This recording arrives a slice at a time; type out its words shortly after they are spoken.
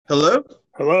Hello.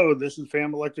 Hello, this is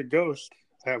Fam Electric Ghost.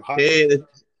 I have Hot Hey.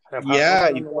 Lips Yeah.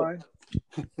 on the line.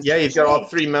 Yeah. You've got all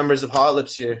three members of Hot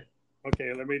Lips here.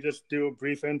 Okay, let me just do a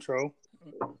brief intro.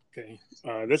 Okay,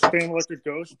 this is Fam Electric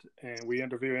Ghost, and we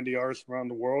interview indie artists around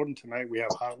the world. And tonight we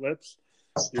have Hot Lips.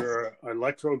 You're an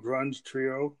electro grunge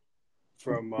trio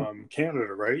from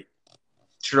Canada, right?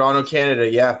 Toronto, Canada.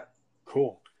 Yeah.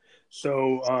 Cool.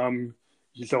 So,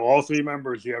 so all three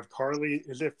members. You have Carly.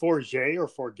 Is it Forget or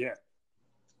Forget?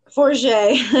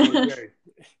 Forget. Forget.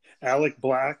 Alec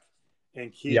Black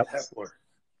and Keith Yep. Hepler.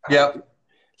 Yep.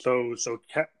 So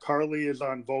Carly is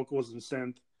on vocals and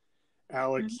synth.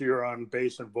 Alex, you're on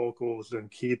bass and vocals,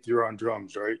 and Keith, you're on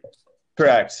drums, right?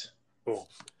 Correct. Cool.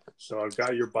 So I've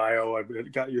got your bio,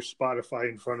 I've got your Spotify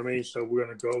in front of me. So we're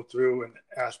going to go through and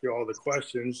ask you all the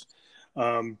questions.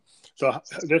 So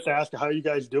just ask how you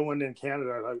guys doing in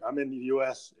Canada. I'm in the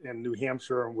U.S. and New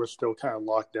Hampshire, and we're still kind of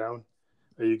locked down.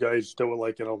 Are you guys still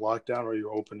like in a lockdown, or are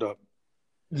you opened up?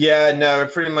 Yeah. No, we're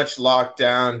pretty much locked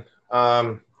down.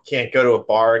 Can't go to a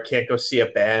bar. Can't go see a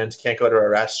band. Can't go to a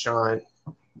restaurant.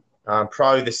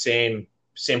 Probably the same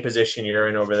position you're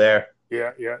in over there.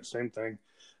 Yeah, same thing.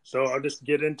 So I'll just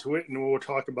get into it, and we'll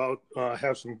talk about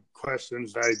have some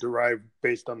questions that I derived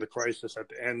based on the crisis at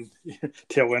the end,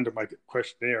 tail end of my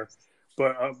questionnaire.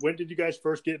 But when did you guys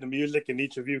first get into music? And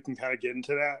each of you can kind of get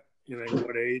into that.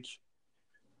 What age?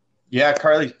 Yeah,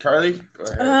 Carly, go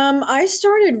ahead. I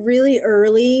started really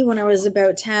early when I was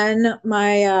about 10.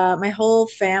 My whole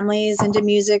family's into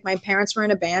music. My parents were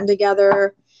in a band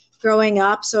together growing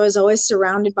up, so I was always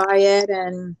surrounded by it.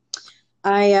 And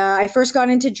I first got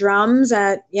into drums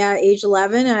at age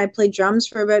 11, and I played drums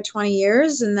for about 20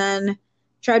 years, and then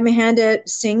tried my hand at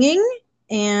singing.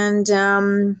 And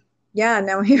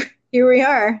now here we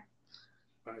are.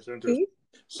 That's interesting.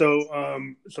 So,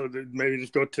 maybe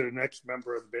just go to the next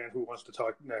member of the band who wants to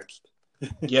talk next.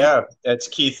 Yeah, that's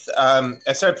Keith.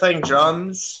 I started playing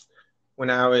drums when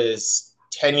I was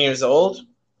 10 years old.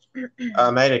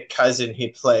 I had a cousin who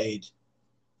played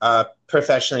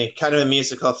professionally, kind of a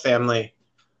musical family.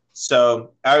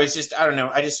 So I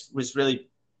just was really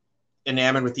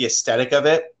enamored with the aesthetic of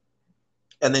it.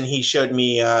 And then he showed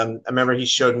me, I remember he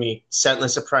showed me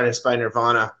Scentless Apprentice by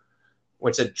Nirvana,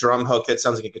 which is a drum hook that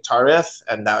sounds like a guitar riff,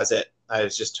 and that was it. I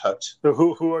was just hooked. So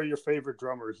who are your favorite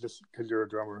drummers, just because you're a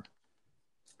drummer?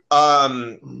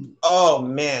 Oh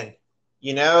man.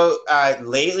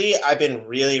 Lately I've been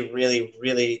really, really,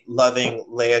 really loving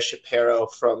Leia Shapiro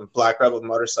from Black Rebel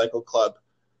Motorcycle Club.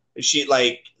 She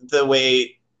the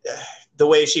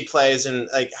way she plays and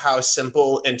how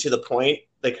simple and to the point,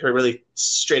 her really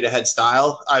straight ahead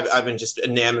style. I've been just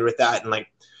enamored with that and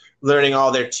learning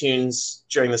all their tunes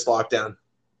during this lockdown.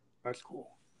 That's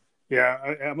cool.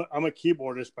 Yeah, I'm a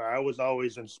keyboardist, but I was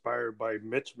always inspired by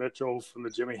Mitch Mitchell from the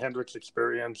Jimi Hendrix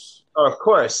Experience. Oh, of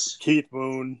course. Keith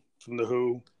Moon from The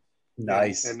Who.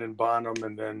 Nice. And then Bonham,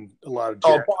 and then a lot of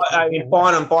jazz.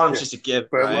 Bonham's just a gift,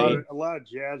 but right? A lot of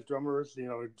jazz drummers,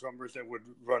 drummers that would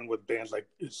run with bands like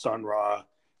Sun Ra,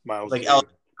 Miles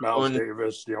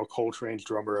Davis, Coltrane's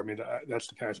drummer. I mean, that's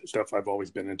the kind of stuff I've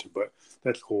always been into, but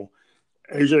that's cool.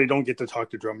 I usually don't get to talk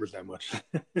to drummers that much.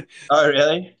 Oh,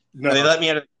 really? No. They let me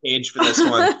out of the cage for this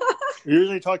one. We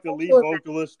usually talk to lead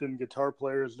vocalists and guitar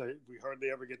players. We hardly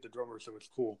ever get the drummers, so it's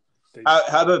cool.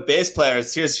 How about bass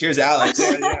players? Here's Alex.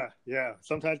 Yeah.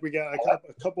 Sometimes we got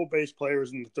a couple bass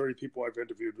players in the 30 people I've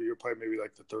interviewed. You're probably maybe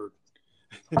the third.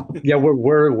 Yeah,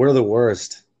 we're the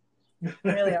worst.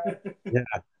 Really are. Yeah.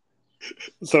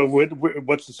 So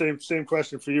what's the same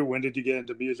question for you? When did you get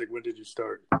into music? When did you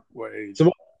start? What age?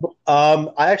 So,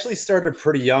 I actually started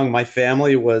pretty young. My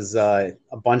family was a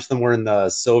bunch of them were in the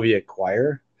Soviet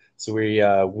choir, so we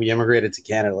immigrated to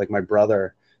Canada. Like my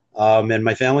brother, and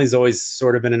my family's always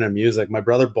sort of been into music. My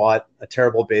brother bought a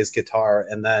terrible bass guitar,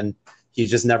 and then he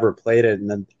just never played it. And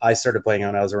then I started playing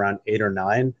when I was around 8 or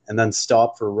 9, and then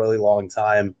stopped for a really long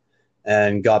time,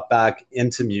 and got back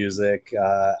into music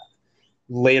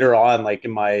later on,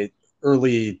 in my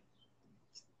early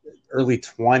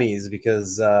 20s,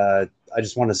 because I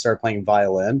just wanted to start playing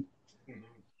violin.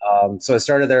 So I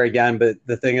started there again, but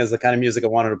the thing is, the kind of music I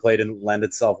wanted to play didn't lend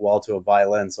itself well to a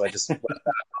violin, so I just went back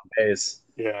on bass.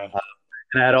 Yeah.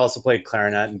 And I had also played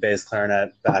clarinet and bass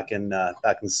clarinet back in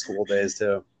school days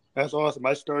too. That's awesome.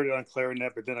 I started on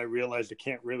clarinet, but then I realized I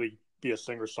can't really be a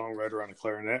singer-songwriter on a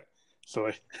clarinet, so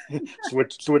I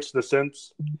switched to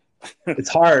synths. It's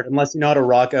hard unless you know how to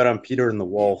rock out on Peter and the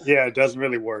Wolf. Yeah, it doesn't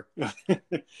really work.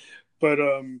 But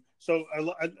so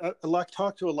I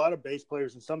talked to a lot of bass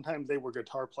players, and sometimes they were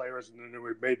guitar players, and then there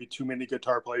were maybe too many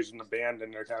guitar players in the band,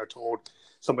 and they're kind of told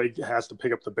somebody has to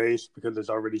pick up the bass because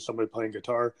there's already somebody playing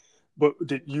guitar. But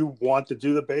did you want to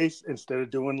do the bass instead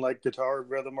of doing like guitar,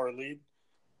 rhythm, or lead?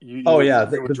 You Oh were, yeah,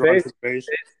 you were the drawn bass to the bass.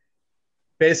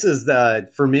 bass is the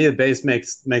for me the bass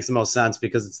makes the most sense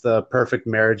because it's the perfect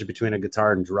marriage between a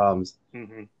guitar and drums.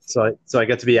 Mm-hmm. So I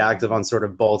get to be active on sort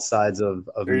of both sides of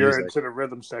So you're music. into the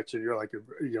rhythm section. You're like,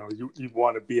 you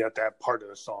want to be at that part of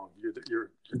the song.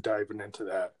 You're diving into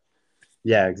that.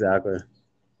 Yeah, exactly.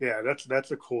 Yeah,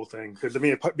 that's a cool thing. Because I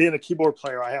mean, being a keyboard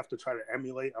player, I have to try to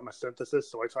emulate. I'm a synthesist,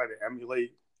 so I try to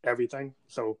emulate everything.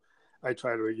 So I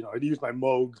try to, I use my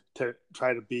Moog to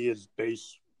try to be as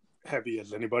bass heavy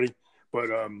as anybody. But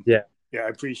Yeah. I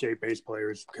appreciate bass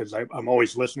players because I'm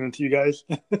always listening to you guys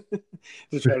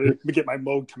to try to get my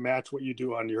Moog to match what you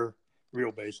do on your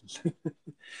real basses.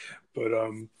 But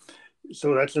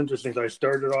so that's interesting. So I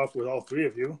started off with all three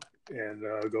of you, and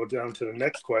go down to the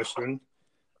next question.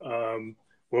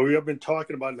 Well, we have been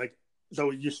talking about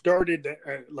so you started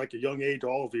at like a young age,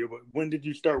 all of you. But when did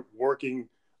you start working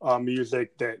on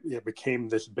music that became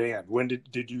this band? When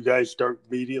did you guys start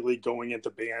immediately going into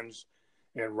bands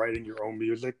and writing your own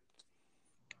music?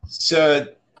 So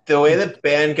the way the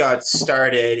band got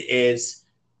started is,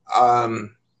 so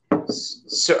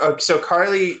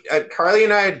Carly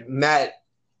and I had met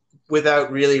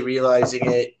without really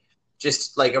realizing it,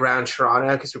 just like around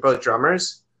Toronto because we're both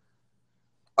drummers.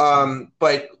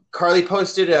 But Carly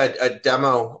posted a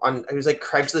demo on, it was like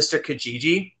Craigslist or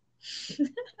Kijiji,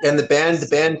 and the band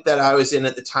that I was in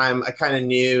at the time, I kind of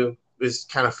knew was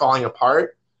kind of falling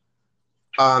apart.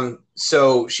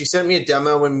 So she sent me a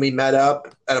demo when we met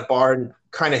up at a bar and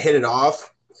kind of hit it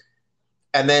off.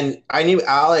 And then I knew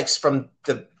Alex from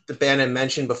the band I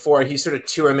mentioned before. He sort of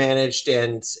tour managed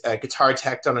and guitar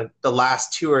teched on the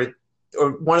last tour,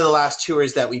 or one of the last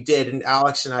tours that we did. And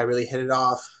Alex and I really hit it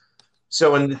off.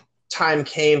 So when the time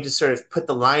came to sort of put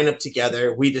the lineup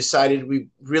together, we decided we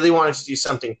really wanted to do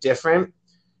something different.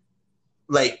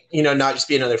 Like, not just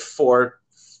be another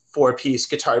four-piece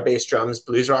guitar, bass, drums,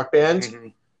 blues rock band. Mm-hmm.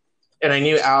 And I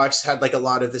knew Alex had like a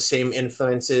lot of the same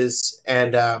influences,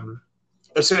 and it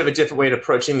was sort of a different way of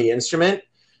approaching the instrument.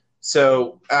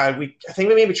 So I think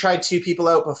we maybe tried two people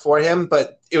out before him,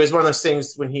 but it was one of those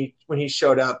things when he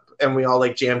showed up and we all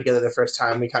like jammed together the first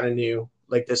time, we kind of knew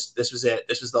like this was it.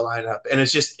 This was the lineup, and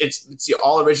it's the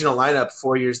all original lineup.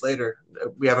 4 years later,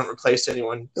 we haven't replaced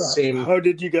anyone. Same. How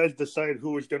did you guys decide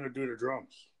who was going to do the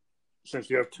drums?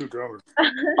 Since you have two drummers.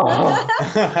 Well,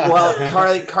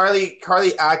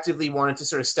 Carly actively wanted to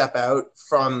sort of step out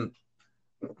from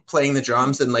playing the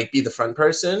drums and like be the front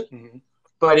person. Mm-hmm.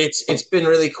 But it's been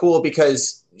really cool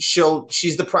because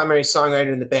she's the primary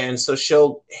songwriter in the band, so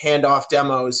she'll hand off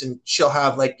demos and she'll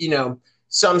have like,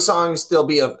 some songs there'll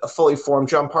be a fully formed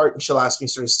drum part and she'll ask me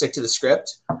to sort of stick to the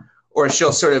script, or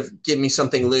she'll sort of give me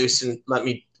something loose and let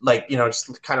me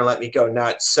just kind of let me go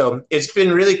nuts. So it's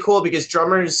been really cool because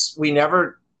drummers, we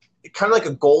never, kind of like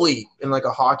a goalie in like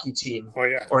a hockey team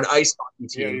or an ice hockey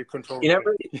team. Yeah, you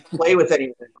never play with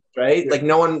anyone, right? Yeah. Like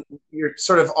no one, you're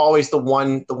sort of always the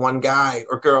one guy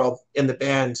or girl in the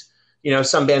band.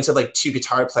 Some bands have like two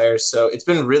guitar players. So it's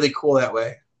been really cool that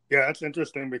way. Yeah, that's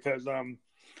interesting because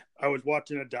I was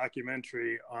watching a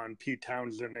documentary on Pete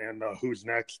Townsend and Who's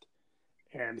Next,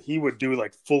 and he would do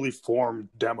like fully formed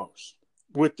demos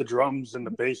with the drums and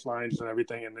the bass lines and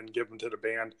everything, and then give them to the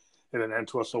band. And then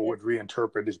Entwistle would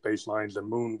reinterpret his bass lines, and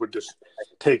Moon would just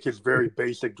take his very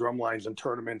basic drum lines and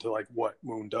turn them into like what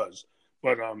Moon does.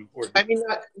 But I mean,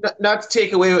 not to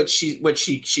take away what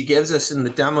she gives us in the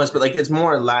demos, but like it's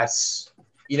more or less,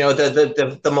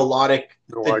 the melodic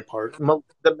part,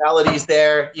 the melodies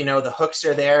there, the hooks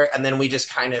are there, and then we just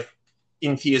kind of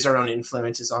infuse our own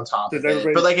influences on top of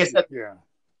it. But like I said,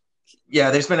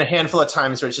 there's been a handful of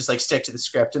times where it's just like stick to the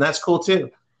script, and that's cool too.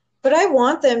 But I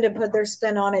want them to put their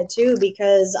spin on it too,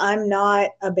 because I'm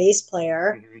not a bass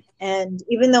player. Mm-hmm. And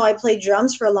even though I played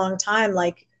drums for a long time,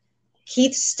 like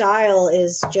Keith's style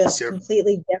is just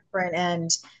completely different.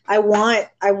 And I want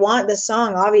the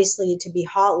song obviously to be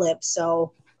hot lips.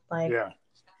 So like,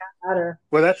 matter.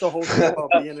 Well, that's the whole thing about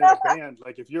being in a band.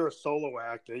 Like if you're a solo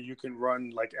act, you can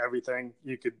run like everything.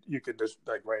 You could just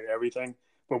like write everything.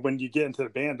 But when you get into the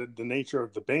band, the nature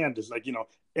of the band is like,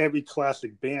 every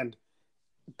classic band,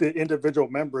 the individual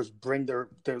members bring their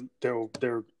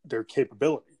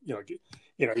capability.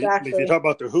 Exactly. If you talk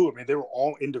about the Who, I mean, they were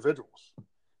all individuals.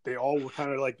 They all were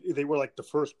kind of like they were like the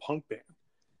first punk band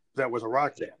that was a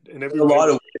rock band, and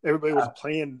everybody was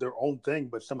playing their own thing,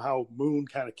 but somehow Moon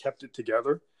kind of kept it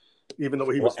together, even though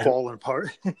he was falling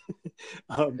apart.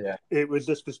 It was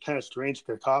just this kind of strange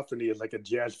cacophony of like a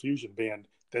jazz fusion band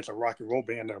that's a rock and roll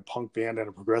band and a punk band and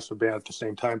a progressive band at the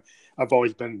same time. I've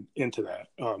always been into that,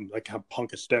 like kind of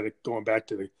punk aesthetic, going back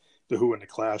to the Who and the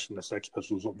Clash and the Sex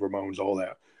Pistols, Ramones, all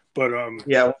that. But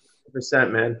yeah,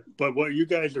 100%, man. But what you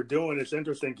guys are doing is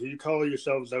interesting. Can you call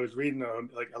yourselves? I was reading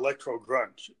like electro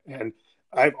grunge, and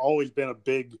I've always been a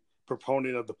big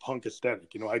proponent of the punk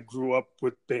aesthetic. I grew up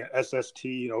with SST,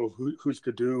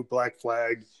 Husker Du, Black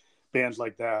Flag, bands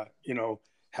like that.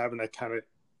 Having that kind of,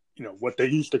 what they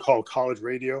used to call college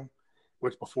radio,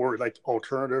 which before like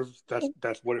alternative.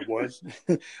 That's what it was.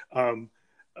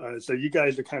 So you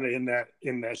guys are kind of in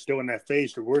that still in that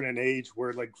phase. So we're in an age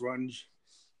where like grunge,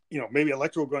 maybe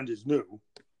electro grunge is new,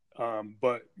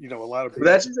 but a lot of people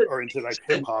are into like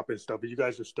hip hop and stuff. But you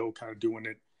guys are still kind of doing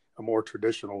it a more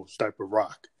traditional type of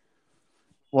rock.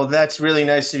 Well, that's really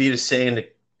nice of you to say, and to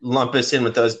lump us in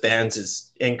with those bands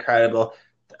is incredible.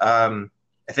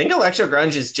 I think electro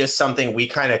grunge is just something we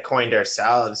kind of coined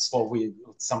ourselves. Well,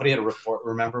 somebody had a report.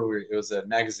 Remember, it was a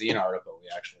magazine article. We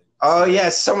actually. Oh yeah,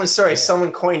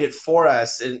 someone coined it for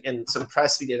us in some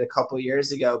press we did a couple of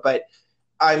years ago. But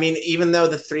I mean, even though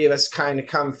the three of us kind of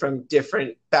come from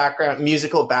different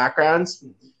musical backgrounds,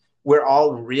 we're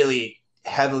all really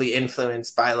heavily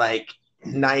influenced by like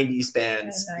 90s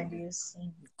bands. 90s.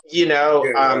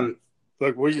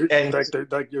 Like, were you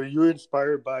are you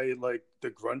inspired by like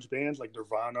the grunge bands like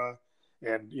Nirvana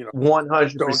and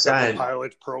 100%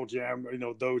 Pilots, Pearl Jam,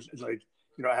 those like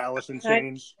Alice in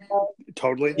Chains?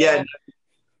 Totally. Yeah.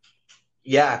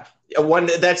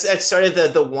 That's sort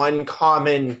of the one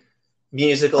common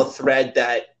musical thread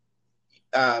that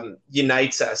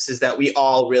unites us, is that we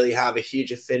all really have a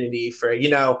huge affinity for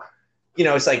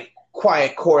it's like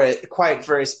quiet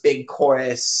verse, big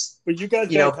chorus. But you guys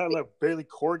got kind of a Billy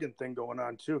Corgan thing going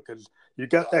on too, because you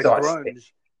got that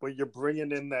grunge, but you're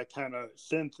bringing in that kind of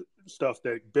synth stuff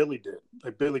that Billy did.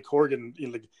 Like Billy Corgan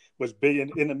was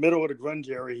big in the middle of the grunge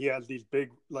era. He has these big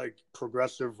like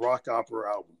progressive rock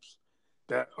opera albums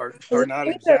that are not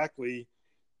exactly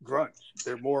grunge.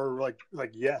 They're more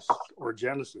like Yes or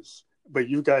Genesis. But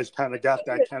you guys kind of got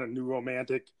that kind of new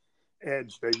romantic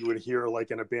edge that you would hear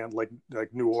like in a band like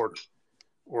New Order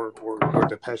or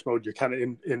Depeche Mode. You're kind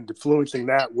of influencing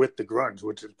that with the grunge,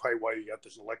 which is probably why you got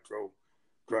this electro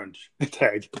grunge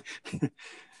tag.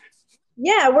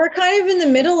 Yeah, we're kind of in the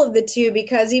middle of the two,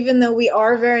 because even though we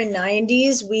are very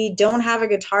 90s, we don't have a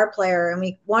guitar player, and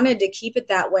we wanted to keep it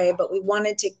that way, but we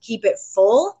wanted to keep it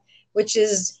full, which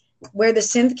is where the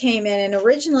synth came in. And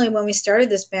originally when we started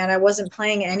this band, I wasn't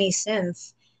playing any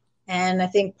synth. And I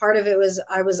think part of it was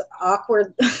I was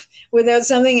awkward without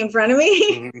something in front of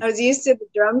me. Mm-hmm. I was used to the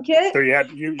drum kit. So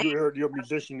you're a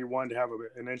musician, you wanted to have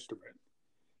an instrument.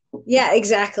 Yeah,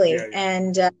 exactly. Yeah.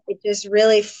 And it just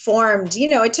really formed,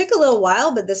 it took a little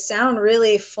while, but the sound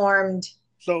really formed.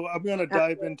 So I'm going to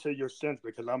dive into your synth,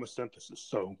 because I'm a synthesist.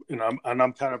 So,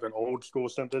 I'm kind of an old school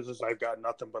synthesist. I've got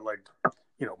nothing but like,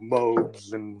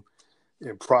 Modes and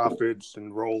Prophets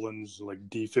and Rolands, like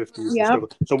D50s. Yeah. And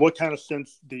stuff. So what kind of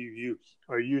synths do you use?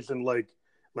 Are you using like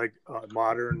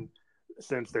modern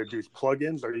synths that use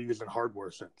plugins, or are you using hardware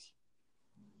synths?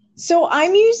 So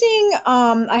I'm using,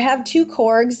 I have two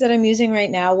Korgs that I'm using right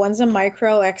now. One's a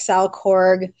Micro XL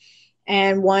Korg,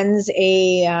 and one's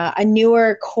a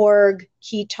newer Korg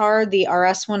Keytar, the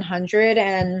RS100.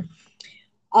 And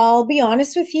I'll be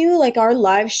honest with you, like our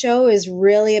live show is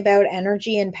really about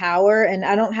energy and power, and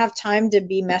I don't have time to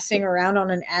be messing around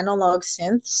on an analog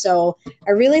synth. So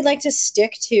I really like to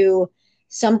stick to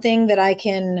something that I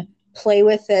can play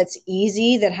with that's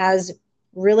easy, that has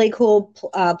really cool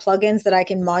plugins that I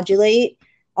can modulate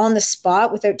on the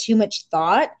spot without too much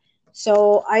thought.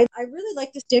 So I really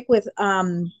like to stick with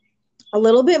a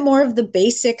little bit more of the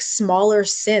basic smaller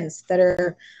synths that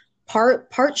are part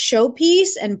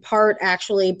showpiece and part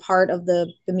of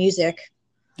the music.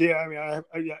 Yeah, I mean, I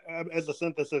as a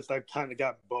synthesist, I've kind of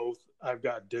got both. I've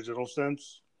got digital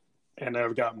synths, and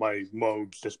I've got my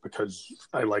modes, just because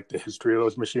I like the history of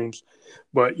those machines.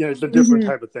 But it's a different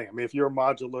type of thing. I mean, if you're a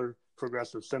modular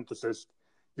progressive synthesist,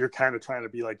 you're kind of trying to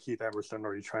be like Keith Emerson,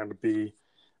 or you're trying to be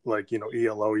like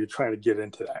ELO. You're trying to get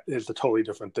into that. It's a totally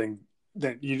different thing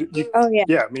than you. Oh yeah.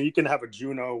 Yeah, I mean, you can have a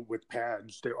Juno with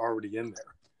pads; they're already in there.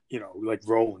 Like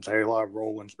Rolands. I have a lot of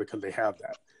Rolands because they have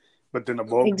that. But then the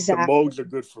modes are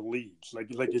good for leads.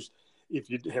 Like if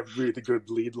you have really good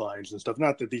lead lines and stuff.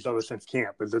 Not that these other synths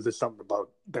can't, but there's something about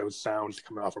those sounds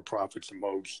coming off of Prophets and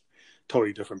modes.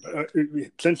 Totally different. But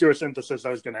since you're a synthesist, I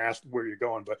was going to ask where you're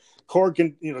going. But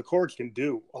Korgs can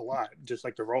do a lot, just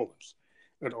like the Rolands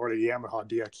or the Yamaha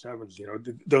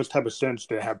DX7s. Those type of synths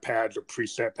that have pads or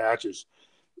preset patches.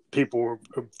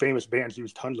 Famous bands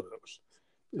use tons of those.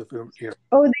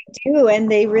 Oh, they do, and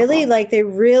they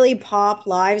really pop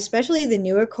live, especially the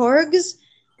newer Korgs.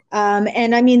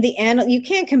 And I mean, you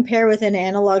can't compare with an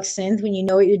analog synth when you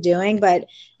know what you're doing. But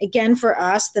again, for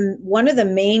us, one of the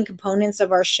main components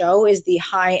of our show is the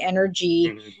high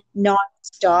energy,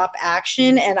 non-stop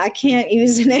action, and I can't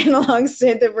use an analog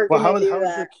synth if we're going to do that.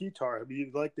 How is your guitar? Do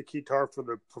you like the guitar for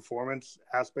the performance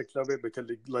aspects of it because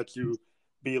it lets you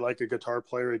be like a guitar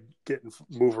player and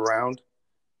move around?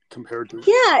 Compared to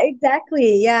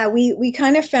exactly. We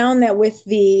kind of found that with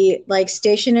the like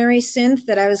stationary synth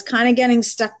that I was kind of getting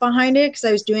stuck behind it because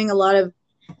I was doing a lot of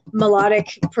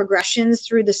melodic progressions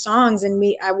through the songs, and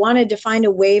I wanted to find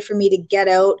a way for me to get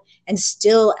out and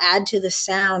still add to the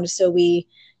sound. So we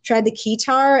tried the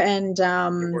guitar, and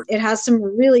it has some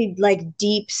really like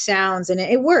deep sounds, and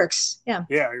it works.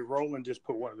 Roland just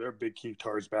put one of their big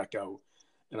guitars back out,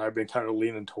 and I've been kind of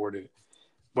leaning toward it.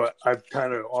 But I've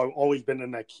kind of always been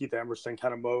in that Keith Emerson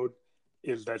kind of mode,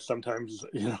 is that sometimes,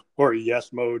 or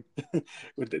yes mode,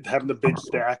 with having the big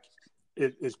stack,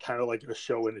 it is kind of like a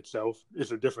show in itself.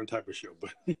 It's a different type of show,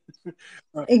 but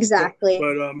exactly.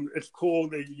 But it's cool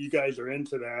that you guys are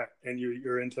into that, and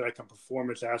you're into that kind of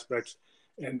performance aspects,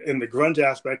 and the grunge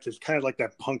aspect is kind of like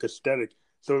that punk aesthetic.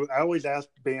 So I always ask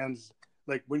bands,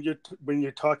 like when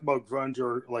you talk about grunge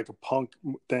or like a punk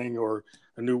thing or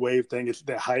a new wave thing, it's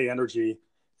that high energy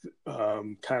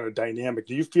kind of dynamic.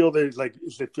 Do you feel that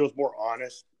it feels more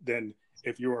honest than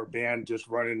if you were a band just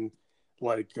running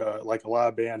like a lot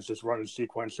of bands just running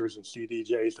sequencers and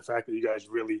CDJs? The fact that you guys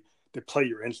really play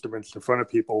your instruments in front of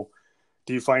people,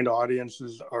 do you find your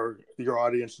audiences are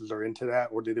into that,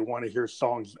 or do they want to hear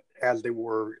songs as they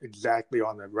were exactly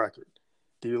on the record?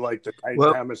 Do you like the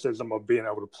dynamicism of being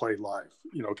able to play live,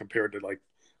 compared to like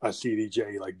a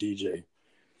CDJ, like DJ?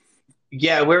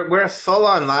 Yeah, we're a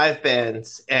full-on live band,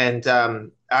 and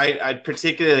I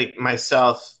particularly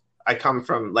myself, I come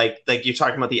from like you're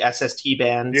talking about the SST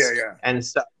bands, and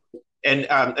stuff, and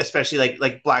especially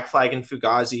like Black Flag and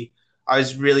Fugazi. I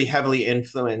was really heavily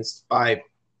influenced by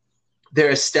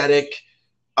their aesthetic,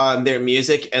 their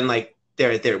music, and like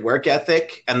their work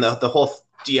ethic, and the whole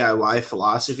DIY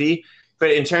philosophy.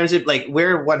 But in terms of like,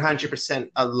 we're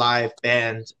 100% a live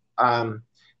band.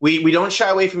 We don't shy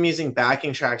away from using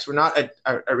backing tracks. We're not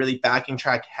a really backing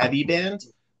track heavy band,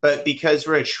 but because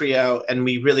we're a trio and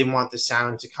we really want the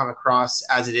sound to come across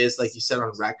as it is, like you said,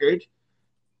 on record,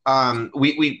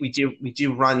 we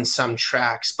do run some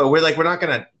tracks, but we're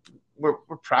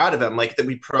proud of them, like that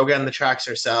we program the tracks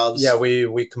ourselves. Yeah,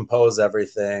 we compose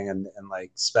everything and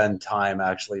like spend time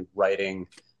actually writing.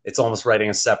 It's almost writing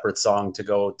a separate song to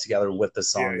go together with the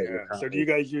song that you're currently. So do you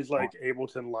guys use like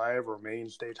Ableton Live or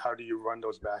Mainstage? How do you run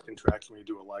those backing tracks when you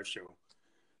do a live show?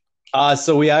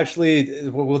 So we actually,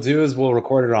 what we'll do is we'll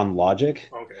record it on Logic.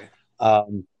 Okay.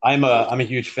 I'm a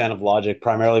huge fan of Logic,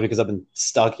 primarily because I've been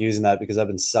stuck using that because I've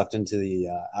been sucked into the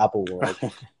Apple world.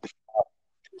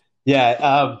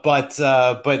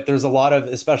 But there's a lot of,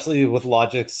 especially with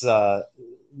Logic's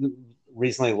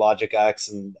recently Logic X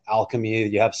and Alchemy,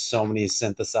 you have so many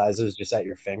synthesizers just at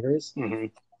your fingers.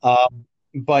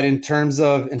 But in terms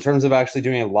of actually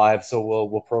doing it live, so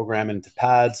we'll program into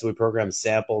pads. So we program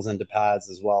samples into pads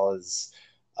as well as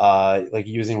like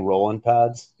using Roland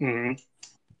pads.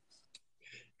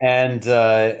 And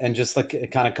just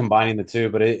like kind of combining the two.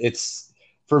 But it's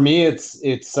for me,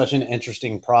 it's such an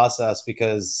interesting process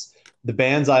because the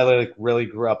bands I like really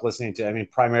grew up listening to, I mean,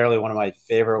 primarily one of my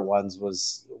favorite ones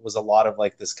was a lot of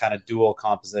like this kind of dual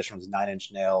composition with Nine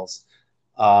Inch Nails,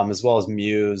 as well as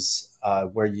Muse,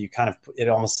 where you it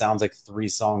almost sounds like three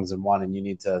songs in one and you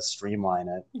need to streamline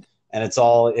it. And it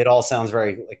all sounds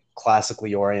very like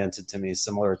classically oriented to me,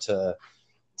 similar to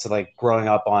like growing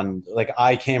up on, like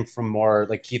I came from more,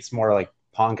 like Keith's more like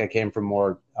punk. I came from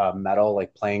more metal,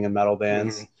 like playing in metal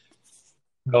bands.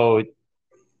 So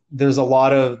there's a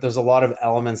lot of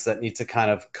elements that need to kind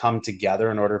of come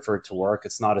together in order for it to work.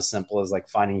 It's not as simple as like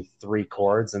finding three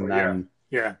chords and then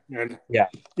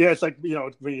it's like,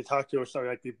 when you talk to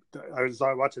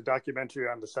I watched a documentary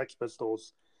on the Sex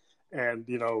Pistols, and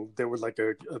there was like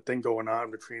a thing going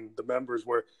on between the members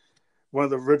where one of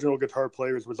the original guitar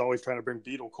players was always trying to bring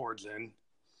Beatle chords in,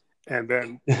 and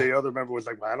then the other member was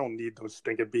like, well, I don't need those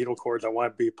stinking Beatle chords, I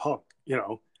want to be punk,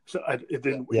 so he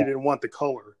didn't want the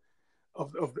color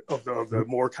of the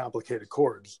more complicated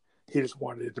chords. He just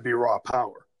wanted it to be raw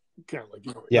power, kind of like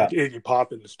like Iggy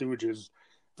Pop and the Stooges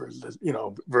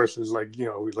versus like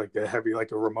the heavy,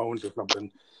 like a Ramones or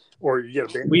something, or you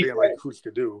get a band like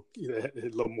Husker Du, a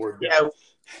little more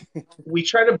we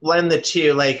try to blend the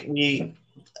two. Like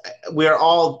we're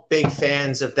all big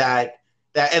fans of that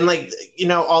and like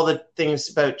all the things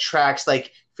about tracks.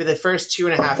 Like for the first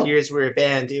 2.5 years we were a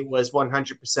band, it was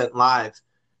 100% live.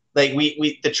 like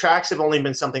the tracks have only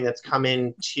been something that's come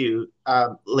into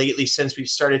lately since we've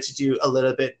started to do a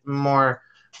little bit more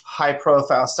high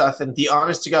profile stuff. And the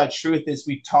honest to God truth is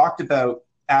we talked about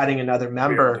adding another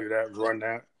member. Do that, run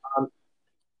that.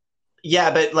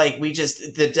 Yeah, but like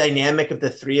the dynamic of the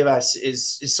three of us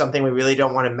is something we really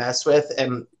don't want to mess with.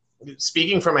 And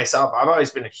speaking for myself, I've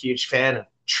always been a huge fan of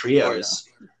trios.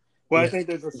 Oh, yeah. Well, I think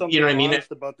there's something you know what I mean?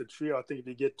 About the trio. I think if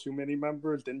you get too many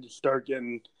members, then you start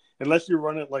getting, unless you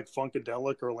run it like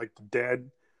Funkadelic or like the Dead,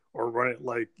 or run it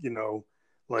like, you know,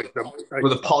 like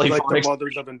the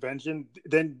Mothers of Invention.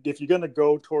 Then if you're gonna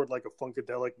go toward like a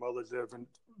Funkadelic Mothers of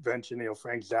Invention, you know,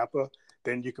 Frank Zappa,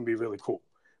 then you can be really cool.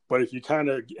 But if you kind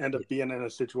of end up being in a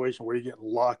situation where you get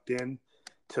locked in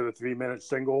to the 3-minute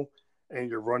single and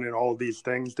you're running all these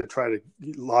things to try to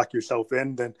lock yourself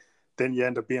in, then you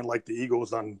end up being like the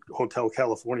Eagles on Hotel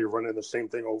California, running the same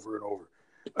thing over and over.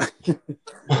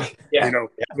 Yeah, you know,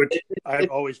 which I've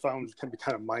always found can be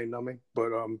kind of mind numbing.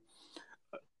 But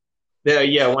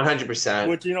yeah, 100%.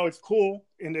 Which, you know, it's cool,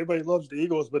 and everybody loves the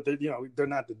Eagles, but they're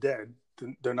not the Dead.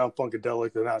 They're not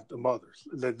Funkadelic. They're not the Mothers.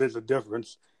 There's a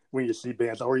difference when you see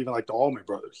bands, or even like the Allman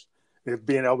Brothers, if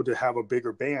being able to have a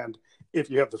bigger band, if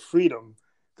you have the freedom,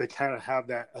 they kind of have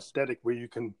that aesthetic where you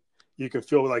can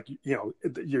feel like, you know,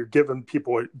 you're giving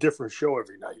people a different show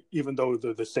every night, even though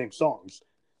they're the same songs.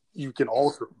 You can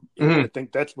alter them. Mm-hmm. I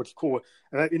think that's what's cool.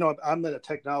 And I'm a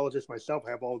technologist myself.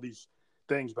 I have all these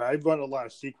things, but I run a lot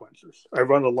of sequencers. I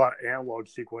run a lot of analog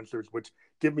sequencers, which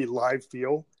give me live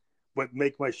feel, but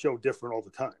make my show different all the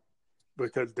time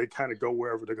because they kind of go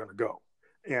wherever they're going to go.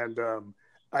 And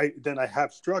I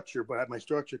have structure, but my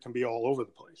structure can be all over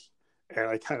the place, and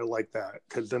I kind of like that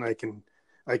because then I can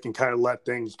kind of let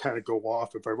things kind of go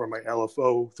off. If I run my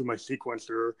LFO through my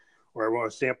sequencer, or I run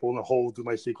a sample in a hole through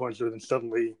my sequencer, then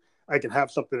suddenly I can have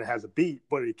something that has a beat,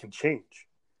 but it can change,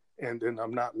 and then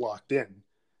I'm not locked in.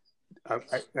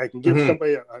 I can give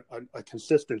somebody a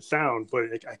consistent sound, but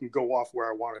I can go off where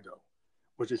I want to go,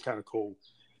 which is kind of cool.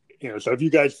 You know, so have you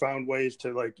guys found ways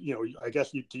to, like, you know, I guess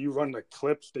do you run the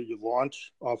clips that you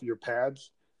launch off your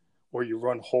pads, or you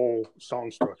run whole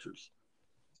song structures?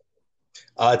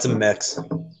 It's a mix.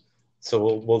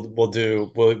 So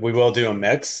we will do a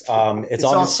mix. It's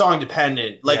all song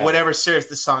dependent, like whatever serves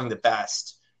the song the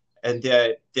best. And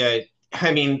the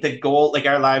goal, like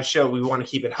our live show, we want to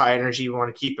keep it high energy, we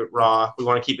want to keep it raw, we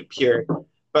want to keep it pure,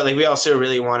 but like we also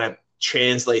really want to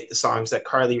translate the songs that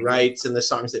Carly writes and the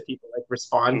songs that people like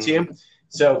respond to.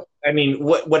 So I mean,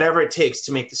 whatever it takes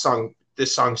to make the song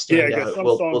stand out, some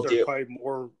songs are probably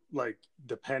more like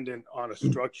dependent on a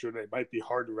structure that might be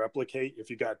hard to replicate if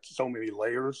you got so many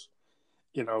layers,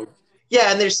 you know.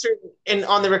 Yeah, and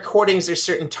on the recordings there's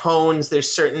certain tones,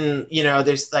 there's certain, you know,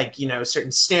 there's like, you know,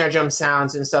 certain snare drum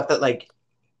sounds and stuff that, like,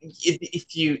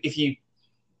 if you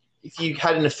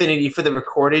had an affinity for the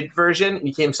recorded version and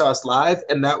you came saw us live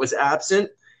and that was absent,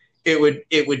 it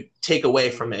would take away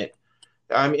from it.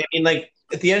 I mean, like,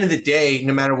 at the end of the day,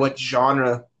 no matter what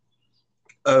genre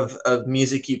of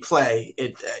music you play,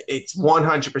 it's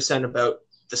 100% about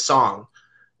the song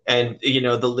and, you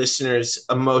know, the listener's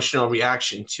emotional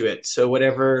reaction to it. So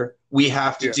whatever we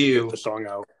have to do, get the song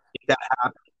out, make that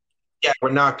happen. Yeah, we're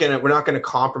not gonna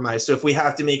compromise. So if we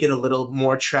have to make it a little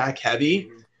more track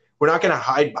heavy, we're not gonna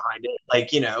hide behind it.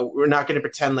 Like, you know, we're not gonna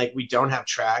pretend like we don't have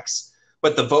tracks.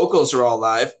 But the vocals are all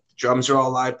live, the drums are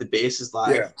all live, the bass is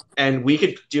live, and we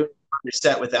could do a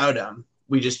set without them.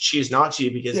 We just choose not to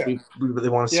because we really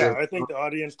want to serve. I think the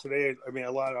audience today, I mean,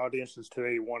 a lot of audiences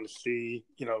today want to see,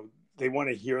 you know, they want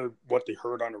to hear what they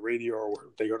heard on the radio or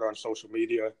what they heard on social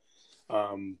media.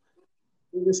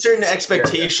 There's a certain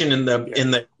expectation in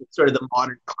the sort of the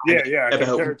modern climate.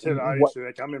 Compared to the audience,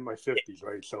 like, I'm in my 50s,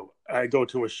 right? So I go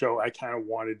to a show, I kind of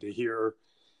wanted to hear,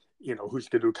 you know, Who's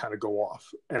Gonna kind of go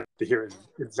off and to hear it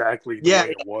exactly the way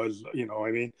it was, you know what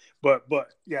I mean? But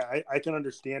yeah, I can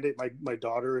understand it. My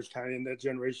daughter is kind of in that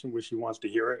generation where she wants to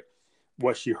hear it,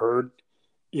 what she heard,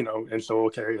 you know, and so,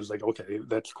 okay, it's like, okay,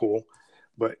 that's cool.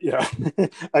 But yeah,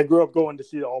 I grew up going to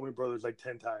see the Allman Brothers like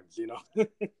 10 times, you know,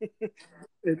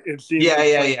 and seeing them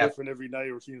play different every night,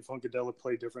 or seeing Funkadelic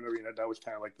play different every night. That was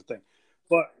kind of like the thing.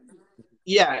 But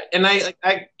yeah, and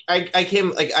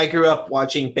I grew up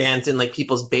watching bands in like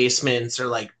people's basements or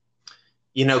like,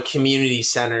 you know, community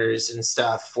centers and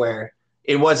stuff where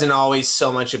it wasn't always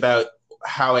so much about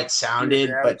how it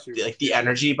sounded, but like the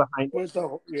energy behind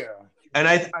it. And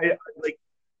I like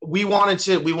we wanted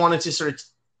to sort of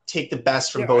take the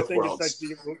best from both worlds.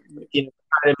 You know,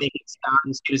 try to make it sound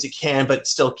as good as it can, but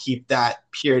still keep that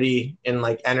purity and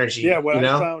like energy. Yeah, what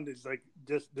I found is, like,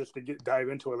 just to dive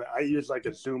into it, I use like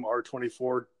a Zoom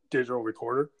R24 digital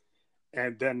recorder,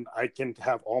 and then I can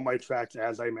have all my tracks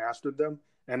as I mastered them,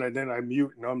 and then I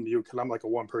mute and unmute because I'm like a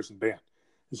one-person band.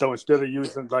 And so instead of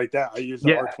using like that, I use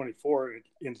the R24, and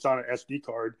it's on an SD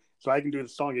card, so I can do the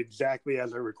song exactly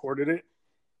as I recorded it,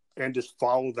 and just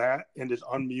follow that, and just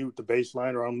unmute the bass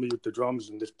line or unmute the drums,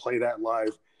 and just play that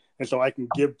live. And so I can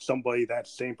give somebody that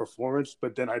same performance,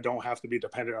 but then I don't have to be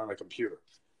dependent on a computer,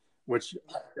 which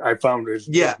I found is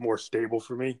more stable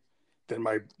for me than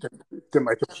my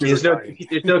computer. There's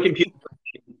no computer.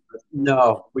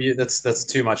 No, that's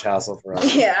too much hassle for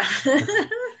us. Yeah.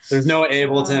 There's no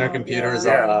Ableton or computers.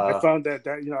 Yeah, I found that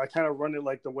I kind of run it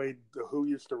like the way the Who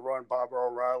used to run Barbara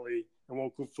O'Reilly and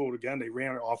Won't Go Fool Again. They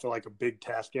ran it off of like a big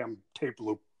Tascam tape,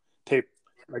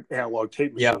 like analog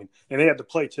tape machine, and they had to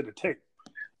play to the tape.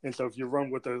 And so if you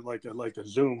run with a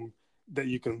Zoom, that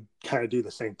you can kind of do the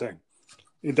same thing.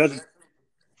 It doesn't.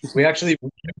 We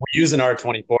use an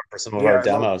R24 for some of our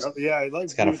demos. I like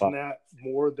it's kind using of fun. that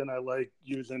more than I like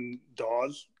using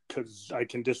DAWs because I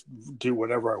can just do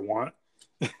whatever I want.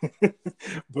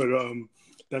 But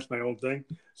that's my own thing.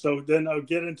 So then I'll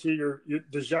get into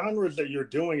the genres that you're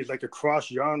doing is like a cross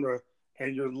genre,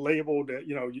 and you're labeled that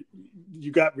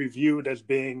you got reviewed as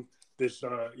being this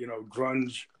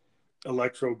grunge,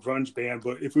 electro grunge band.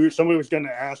 But if somebody was going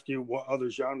to ask you what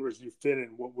other genres you fit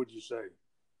in, what would you say?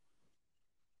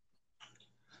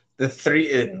 The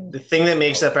thing that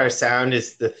makes up our sound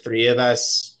is the three of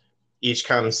us each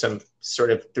come from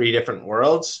sort of three different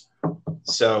worlds.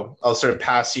 So I'll sort of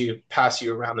pass you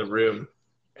around the room,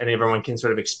 and everyone can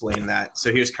sort of explain that.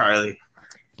 So here's Carly.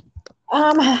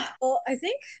 Well, I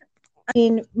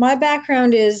mean, my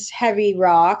background is heavy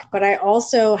rock, but I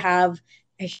also have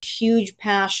a huge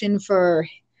passion for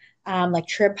like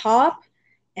trip hop,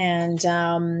 and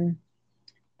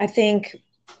I think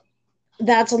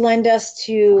that's lend us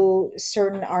to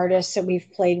certain artists that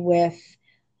we've played with.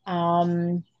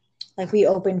 Like we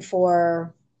opened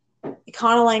for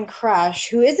Econoline Crush,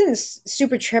 who isn't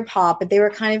super trip hop, but they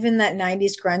were kind of in that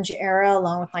 90s grunge era,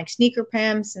 along with like Sneaker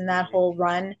Pimps and that whole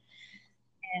run.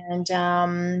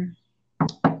 And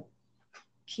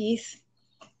Keith?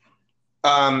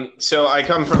 So I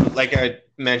come from, like I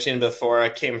mentioned before, I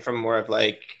came from more of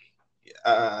like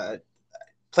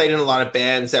played in a lot of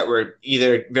bands that were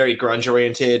either very grunge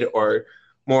oriented or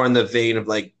more in the vein of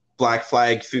like Black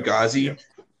Flag, Fugazi.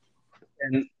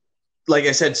 And like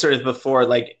I said sort of before,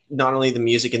 like not only the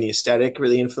music and the aesthetic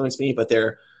really influenced me, but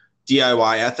their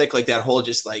DIY ethic, like that whole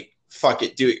just like fuck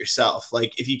it, do it yourself.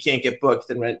 Like if you can't get booked,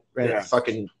 then rent a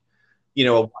fucking a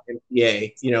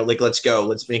YMCA, like let's go,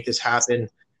 let's make this happen.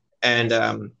 And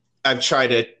I've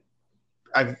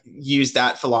used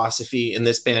that philosophy in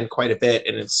this band quite a bit,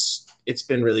 and it's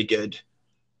been really good.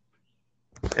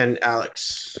 And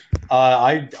Alex?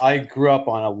 I grew up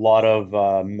on a lot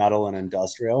of metal and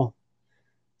industrial.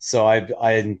 So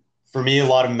for me, a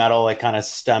lot of metal like kind of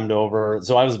stemmed over.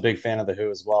 So I was a big fan of the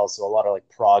Who as well. So a lot of like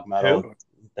prog metal. Who?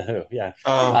 The Who, yeah.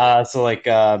 Oh. So like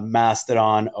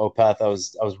Mastodon, Opeth, I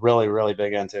was really, really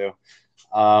big into.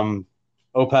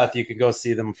 Opeth, you could go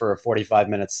see them for a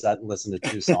 45-minute set and listen to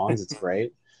 2 songs. It's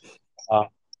great.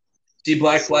 See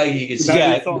Black Flag, you could see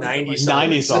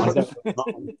 90 songs.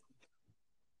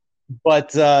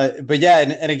 But yeah,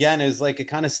 and again, is like it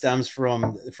kind of stems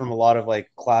from a lot of like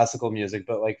classical music,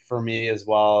 but like for me as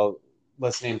well,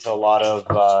 listening to a lot of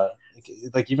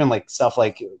like even like stuff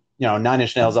like Nine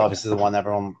Inch Nails, obviously the one that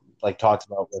everyone like talks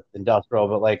about with industrial,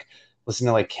 but like listening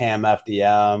to like Cam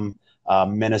FDM,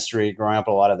 Ministry, growing up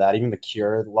with a lot of that, even The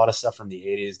Cure, a lot of stuff from the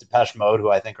 80s, Depeche Mode, who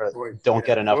I think don't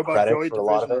get enough credit for a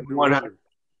lot of it.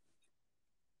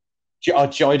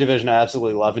 Joy Division, I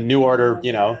absolutely love. And New Order,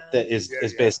 that is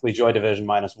basically Joy Division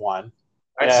 -1.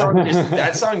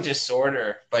 That song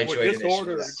Disorder by Joy Division.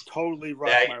 Disorder totally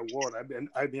rocked my world. I'm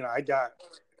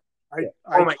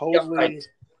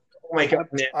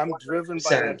driven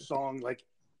by that song. Like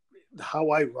how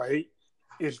I write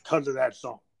is because of that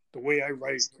song. The way I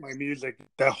write my music,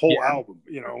 that whole album,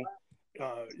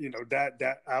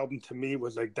 that album to me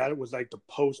was like that. It was like the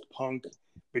post-punk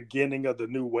beginning of the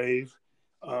new wave.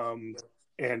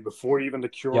 And before even The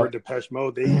Cure, Depeche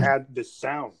Mode, they had this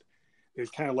sound. It's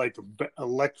kind of like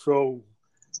electro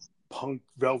punk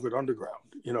Velvet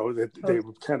Underground, that they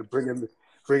were kind of bringing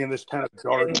this kind of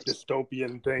dark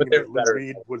dystopian thing that Lou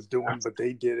Reed was doing, but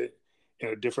they did it in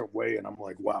a different way. And I'm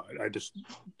like, wow,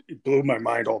 it blew my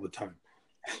mind all the time.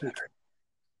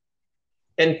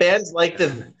 And bands like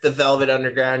the Velvet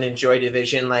Underground and Joy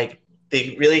Division, like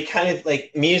they really kind of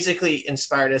like musically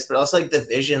inspired us, but also like the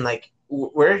vision, like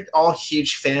we're all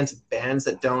huge fans of bands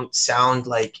that don't sound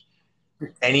like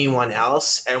anyone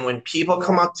else. And when people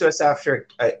come up to us after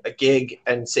a gig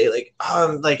and say like,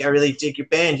 like I really dig your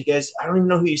band, you guys, I don't even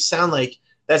know who you sound like.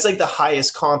 That's like the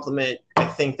highest compliment I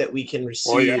think that we can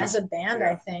receive as a band.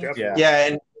 I think. Yeah,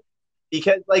 and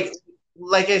because like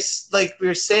we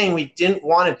were saying, we didn't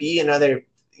want to be another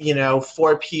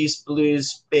 4-piece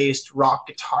blues based rock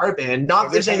guitar band. Not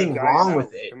that there's anything wrong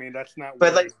with it. I mean, that's not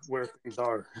where things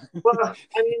are. Well,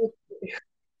 I mean,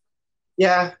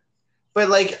 yeah. But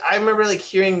like I remember like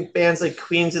hearing bands like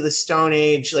Queens of the Stone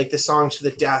Age, like the Songs for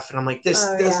the Deaf, and I'm like, this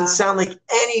doesn't sound like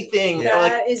anything.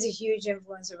 That is a huge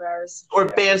influence of ours. Or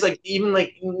bands like, even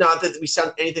like, not that we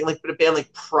sound anything like, but a band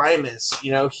like Primus,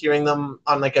 hearing them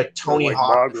on like a Tony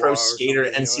Hawk Pro Skater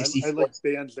N64. I like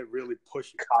bands that really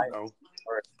push it.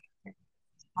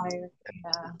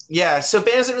 Yeah, so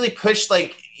bands that really push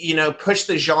push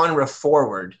the genre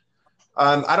forward.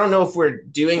 I don't know if we're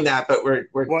doing that, but we're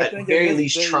at very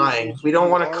least trying. We don't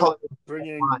want to call it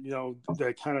bringing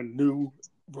that kind of new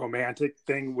romantic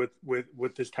thing with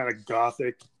this kind of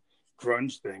gothic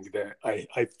grunge thing that I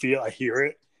hear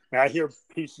it. I hear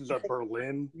Pieces of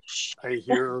Berlin. I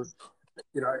hear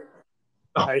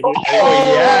I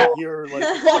hear like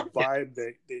a vibe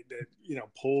that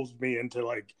pulls me into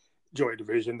like Joy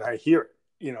Division. I hear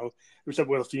it, except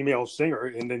with a female singer,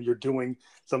 and then you're doing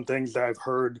some things that I've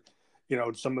heard.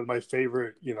 Some of my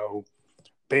favorite,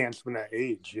 bands from that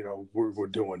age, we're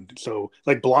doing. So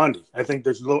like Blondie, I think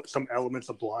there's some elements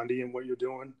of Blondie in what you're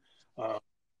doing.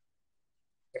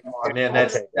 Man,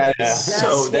 that's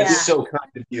so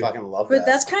kind of you. Fucking love but that.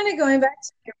 That's kind of going back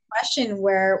to your question,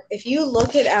 where if you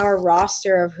look at our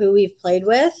roster of who we've played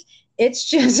with, it's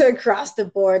just across the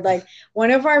board. Like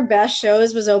one of our best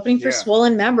shows was opening for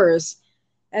Swollen Members,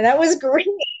 and that was great.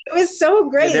 It was so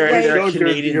great. They're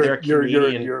Canadian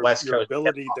West Coast. Your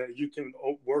ability that you can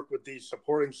work with these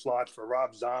supporting slots for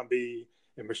Rob Zombie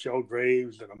and Michelle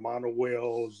Graves and Amanda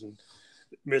Wales and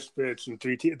Misfits and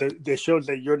 3T. That shows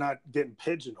that you're not getting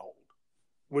pigeonholed,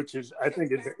 which is, I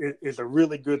think, is a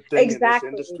really good thing in this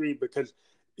industry, because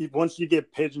once you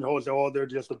get pigeonholed, they're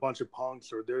just a bunch of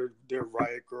punks, or they're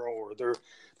Riot Girl, or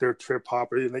they're trip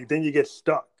hopper. Then you get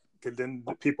stuck, because then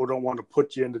people don't want to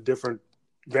put you into different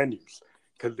venues.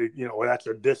 Because that's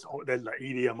an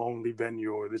EDM only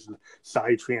venue, or this is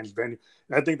psytrance venue.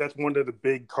 And I think that's one of the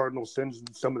big cardinal sins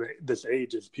in some of this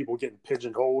age, is people getting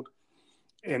pigeonholed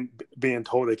and being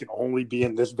told they can only be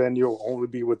in this venue, or only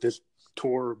be with this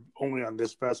tour, only on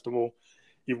this festival.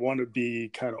 You want to be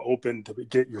kind of open to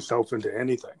get yourself into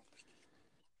anything.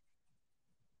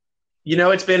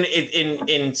 It's been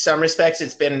in some respects,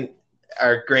 it's been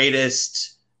our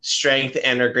greatest strength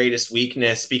and our greatest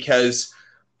weakness, because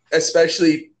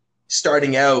especially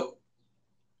starting out,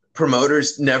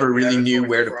 promoters never really knew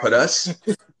where to put us.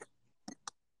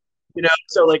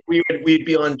 So like we'd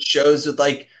be on shows with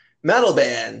like metal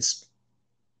bands,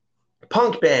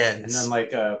 punk bands, and then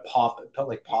like pop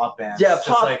bands. Yeah,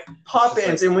 pop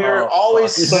bands, and we were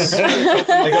always like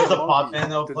it was a pop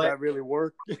band though. Did that really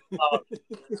work?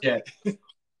 Yeah.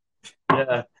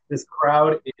 This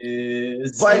crowd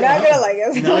is not gonna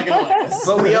like us.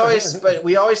 But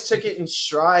we always took it in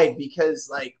stride, because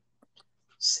like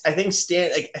I think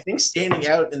standing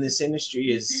out in this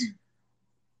industry is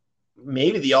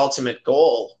maybe the ultimate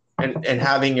goal, and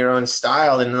having your own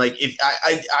style. And like, if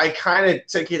I kind of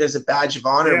took it as a badge of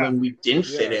honor when we didn't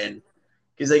fit in,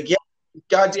 because like,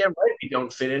 goddamn right we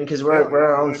don't fit in, because we're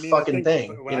our own fucking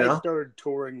thing. When I started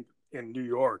touring in New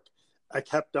York, I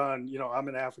kept on, I'm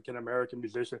an African American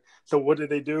musician. So what did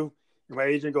they do? My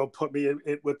agent put me in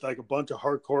with like a bunch of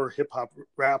hardcore hip hop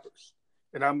rappers,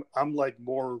 and I'm like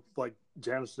more like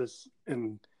Genesis,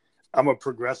 and I'm a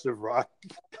progressive rock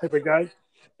type of guy.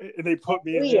 And they put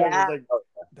me in there. And I was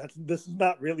like, this is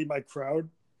not really my crowd,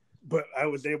 but I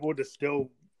was able to still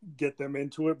get them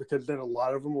into it, because then a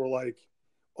lot of them were like,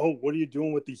 oh, what are you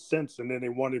doing with these synths? And then they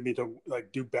wanted me to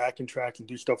like do backing tracks and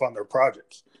do stuff on their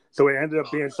projects. So it ended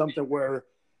up being something where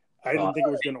I didn't think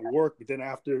it was going to work. But then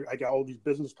after I got all these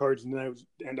business cards, and then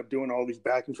I end up doing all these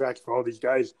backing tracks for all these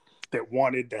guys that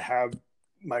wanted to have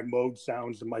my Moog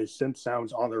sounds and my synth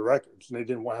sounds on their records. And they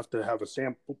didn't want to have a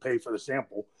sample, pay for the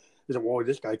sample. They said, well,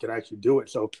 this guy can actually do it.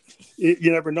 So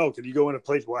you never know. Because you go in a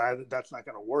place where that's not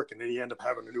going to work, and then you end up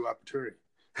having a new opportunity.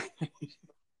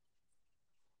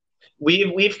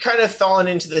 We've kind of fallen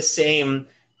into the same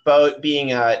boat,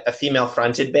 being a female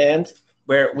fronted band,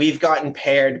 where we've gotten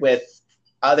paired with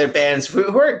other bands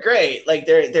who are great. Like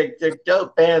they're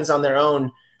dope bands on their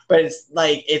own, but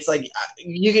it's like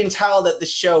you can tell that the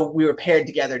show we were paired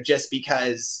together just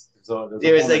because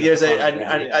there's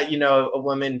a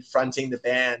woman fronting the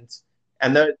band,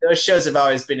 And those shows have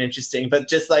always been interesting. But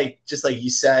just like you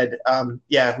said,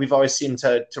 yeah, we've always seemed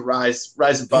to rise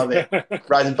above it,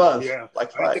 rise above Yeah.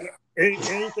 like flag.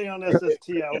 Anything on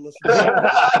SST, I'll listen to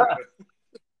that.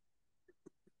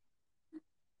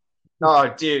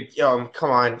 Oh, dude, yo, come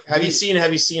on. Have you seen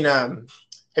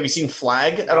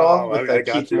Flag at all with I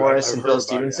got Keith you. Morris I've and heard Bill about it.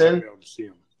 I Stevenson? haven't been able to see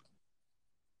him.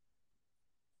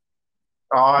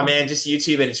 Oh man, just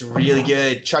YouTube it. It's really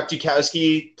good. Chuck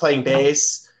Dukowski playing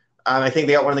bass. I think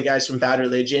they got one of the guys from Bad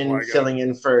Religion filling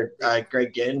in for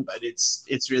Greg Ginn, but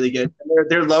it's really good.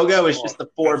 Their logo is just the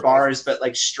 4 bars, awesome. But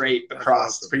like straight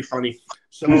across. Awesome. It's pretty funny.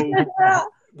 So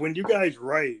when you guys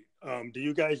write, do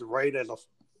you guys write as a?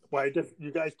 Well,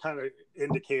 you guys kind of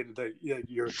indicated that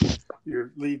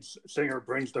your lead singer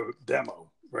brings the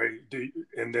demo, right?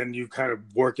 And then you kind of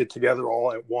work it together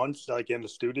all at once, like in the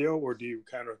studio, or do you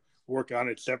kind of work on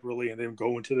it separately and then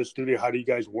go into the studio? How do you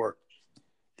guys work?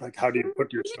 Like, how do you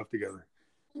put your stuff together?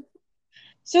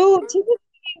 So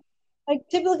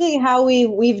typically how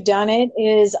we've done it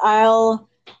is I'll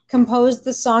compose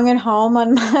the song at home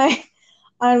on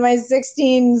my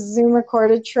 16 Zoom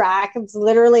recorded track. It's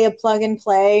literally a plug and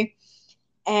play.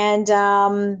 And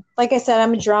like I said,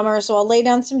 I'm a drummer, so I'll lay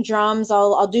down some drums.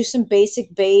 I'll do some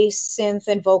basic bass, synth,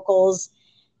 and vocals,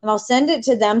 and I'll send it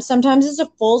to them. Sometimes it's a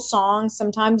full song.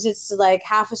 Sometimes it's like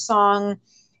half a song.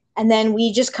 And then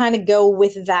we just kind of go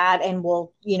with that and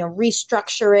we'll,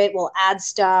 restructure it. We'll add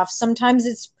stuff. Sometimes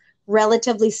it's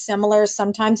relatively similar.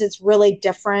 Sometimes it's really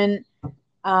different.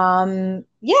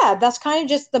 Yeah, that's kind of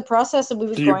just the process that we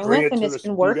were going with, and it's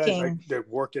been working. Do you guys like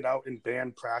work it out in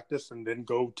band practice and then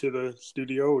go to the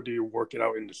studio, or do you work it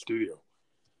out in the studio?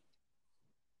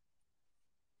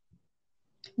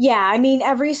 Yeah, I mean,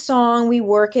 every song we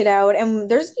work it out, and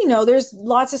there's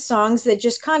lots of songs that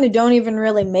just kind of don't even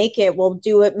really make it. We'll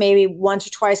do it maybe once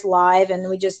or twice live, and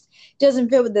we just doesn't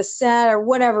fit with the set or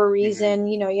whatever reason.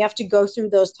 Mm-hmm. You have to go through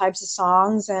those types of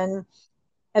songs, and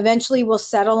eventually we'll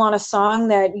settle on a song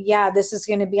that, this is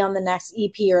going to be on the next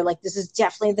EP, or like this is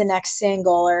definitely the next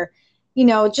single, or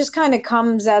it just kind of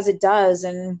comes as it does.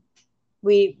 And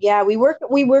we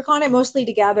work on it mostly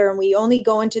together, and we only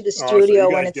go into the studio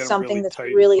when it's something really that's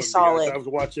really solid. I was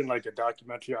watching like a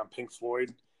documentary on Pink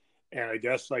Floyd, and I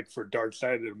guess like for Dark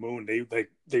Side of the Moon,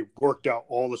 they worked out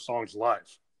all the songs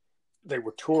live. They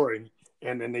were touring,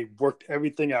 and then they worked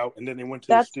everything out, and then they went to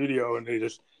the studio, and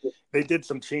they did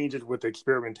some changes with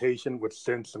experimentation with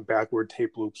synths and backward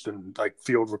tape loops and like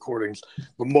field recordings,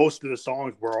 but most of the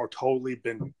songs were all totally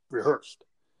been rehearsed,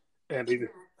 and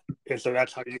so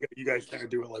that's how you guys kind of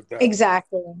do it like that.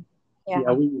 Exactly.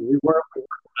 Yeah, we work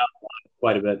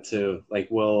quite a bit too. Like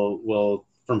we'll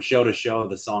from show to show,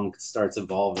 the song starts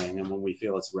evolving, and when we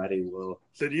feel it's ready, we'll.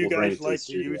 So do you guys like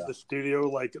to use the studio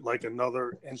like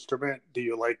another instrument? Do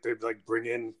you like to bring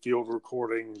in field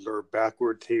recordings or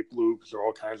backward tape loops or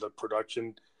all kinds of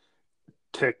production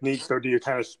techniques, or do you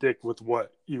kind of stick with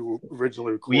what you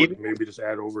originally recorded, maybe just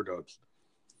add overdubs?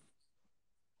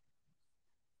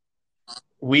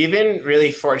 We've been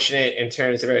really fortunate in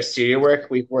terms of our studio work.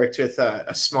 We've worked with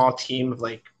a small team of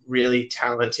like really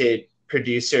talented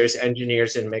producers,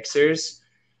 engineers, and mixers,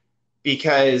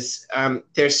 because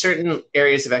there's certain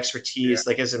areas of expertise,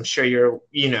 like as I'm sure you're,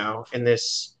 in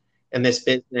this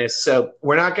business. So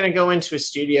we're not going to go into a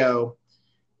studio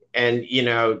and,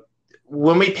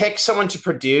 when we pick someone to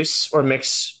produce or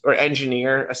mix or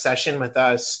engineer a session with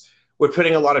us, we're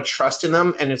putting a lot of trust in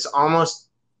them, and it's almost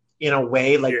in a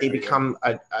way like they become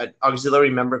an auxiliary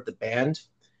member of the band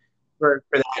for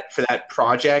that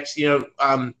project.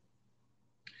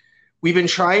 We've been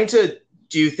trying to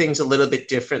do things a little bit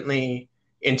differently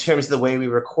in terms of the way we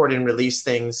record and release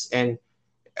things. And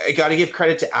I got to give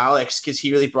credit to Alex, because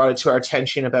he really brought it to our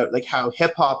attention about like how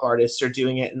hip hop artists are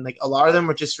doing it. And like a lot of them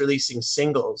are just releasing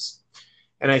singles.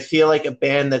 And I feel like a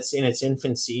band that's in its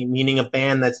infancy, meaning a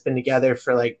band that's been together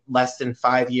for like less than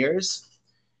 5 years,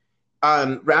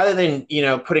 rather than,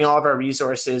 putting all of our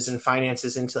resources and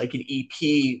finances into like an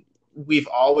EP, we've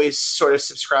always sort of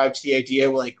subscribed to the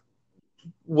idea like,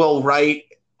 we'll write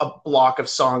a block of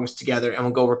songs together and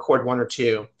we'll go record 1 or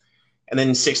 2. And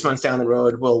then 6 months down the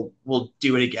road, we'll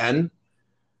do it again.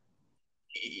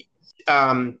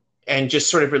 And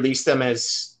just sort of release them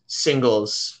as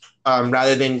singles,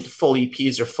 rather than full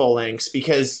EPs or full lengths,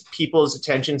 because people's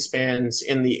attention spans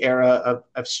in the era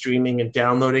of streaming and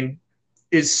downloading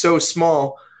is so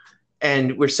small.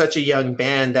 And we're such a young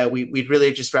band that we'd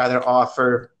really just rather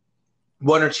offer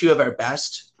 1 or 2 of our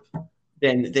best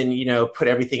than put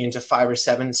everything into 5 or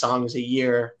 7 songs a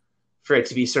year for it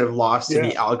to be sort of lost in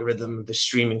the algorithm of the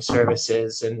streaming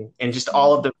services and just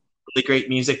all of the really great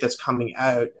music that's coming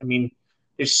out. I mean,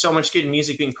 there's so much good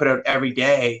music being put out every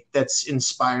day that's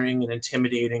inspiring and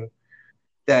intimidating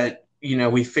that,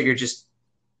 we figure just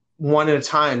one at a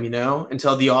time,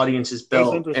 until the audience is That's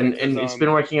built. interesting And because it's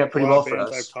been working out pretty a lot well of for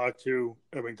bands I've us. talked to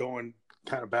have been going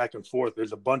kind of back and forth.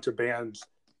 There's a bunch of bands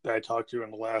that I talked to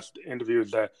in the last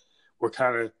interviews that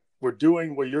we're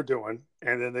doing what you're doing,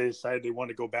 and then they decided they want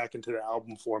to go back into the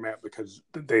album format because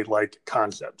they like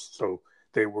concepts. So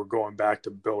they were going back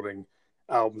to building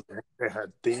albums that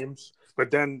had themes. But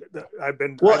then I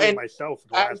myself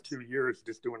the last 2 years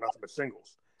just doing nothing but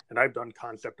singles. And I've done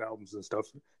concept albums and stuff,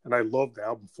 and I love the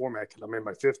album format because I'm in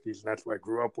my 50s, and that's what I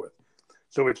grew up with.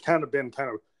 So it's kind of been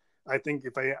I think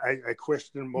if I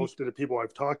question most of the people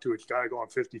I've talked to, it's got to go on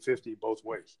 50-50 both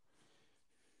ways.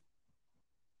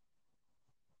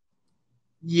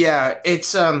 Yeah,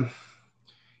 it's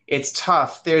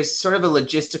tough. There's sort of a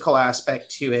logistical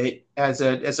aspect to it as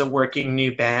a working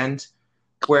new band,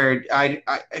 where I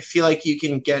feel like you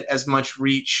can get as much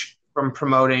reach from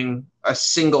promoting a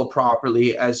single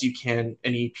properly as you can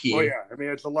an EP. Oh yeah, I mean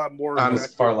it's a lot more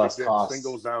it's far less cost.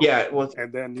 Singles out. Yeah, well,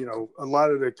 and then a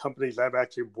lot of the companies I've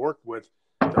actually worked with,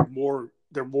 they're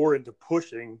more into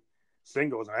pushing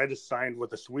singles. And I just signed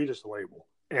with a Swedish label,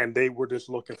 and they were just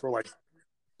looking for like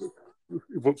like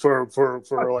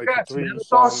 3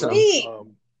 songs,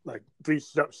 awesome. like 3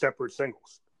 separate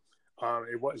singles.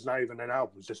 It was not even an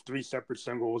album; it was just 3 separate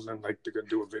singles, and like they're gonna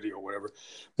do a video or whatever.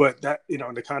 But that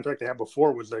the contract they had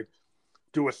before was like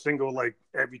do a single like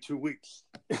every 2 weeks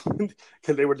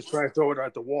because they were just trying to throw it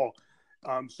at the wall.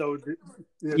 So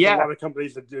there's a lot of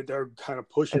companies that they're kind of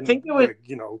pushing. I think it was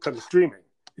kind of streaming.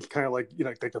 It's kind of like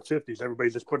like the 50s.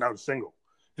 Everybody's just putting out a single.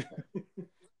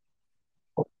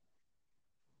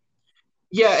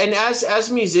 Yeah, and as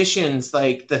musicians,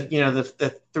 like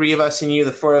the 3 of us and you,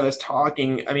 the 4 of us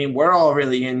talking, I mean, we're all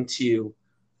really into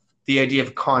the idea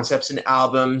of concepts and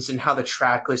albums and how the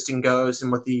track listing goes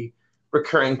and what the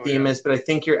recurring theme is. But I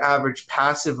think your average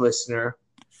passive listener,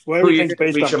 who you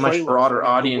can reach a much broader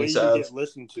audience the way of, you get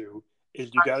listened to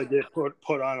is you got to get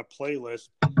put on a playlist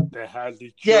that has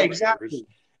these exactly.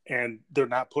 And they're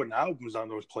not putting albums on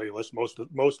those playlists most of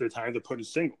the time. They're putting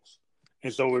singles,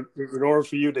 and so in order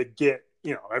for you to get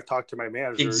I've talked to my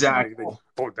manager. Exactly.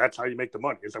 That's how you make the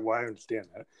money. It's like, well, I understand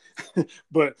that.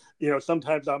 But,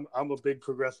 sometimes I'm a big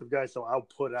progressive guy, so I'll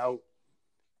put out,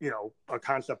 a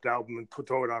concept album and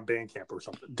throw it on Bandcamp or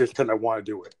something just because I want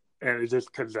to do it. And it's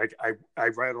just because I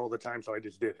write all the time, so I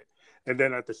just did it. And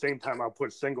then at the same time, I'll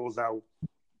put singles out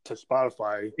to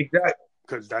Spotify. Exactly.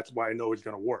 Because that's why I know it's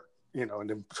going to work. And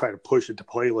then try to push it to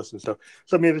playlists and stuff.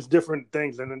 So, I mean, it's different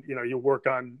things. And then, you work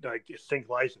on like sync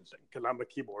licensing because I'm a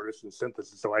keyboardist and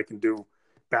synthesis, so I can do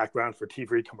background for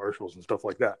TV commercials and stuff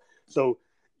like that. So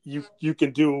you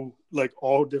can do like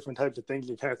all different types of things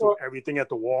and kind of throw everything at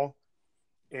the wall.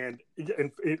 And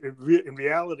in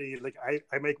reality, like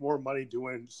I make more money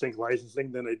doing sync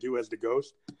licensing than I do as the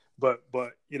ghost. But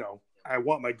I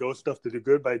want my ghost stuff to do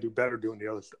good, but I do better doing the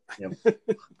other stuff. Yep.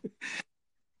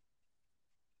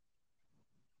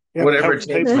 Yeah, whatever it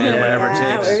takes, man. Whatever it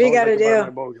takes. Whatever you got to do.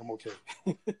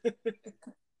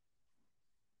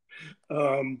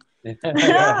 I'm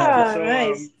okay.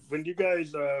 Nice. When you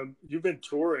guys, you've been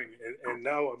touring, and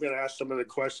now I'm going to ask some of the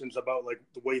questions about like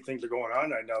the way things are going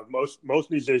on right now.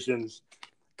 Most musicians,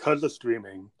 because of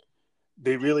streaming,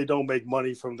 they really don't make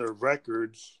money from their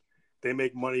records. They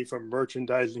make money from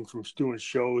merchandising, from doing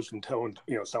shows and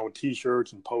selling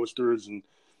T-shirts and posters and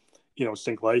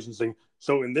sync licensing.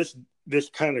 So in this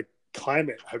kind of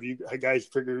climate, have you guys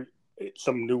figured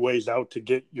some new ways out to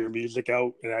get your music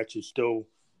out and actually still,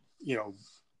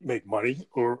 make money,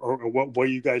 or what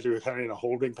you guys are kind of in a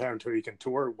holding pattern until you can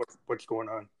tour? What's going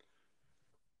on?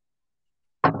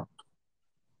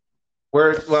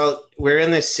 We're in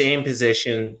the same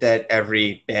position that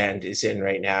every band is in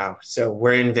right now. So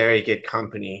we're in very good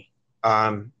company.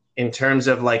 In terms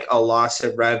of like a loss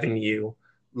of revenue,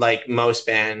 like most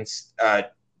bands,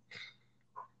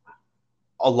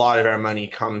 a lot of our money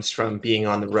comes from being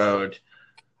on the road.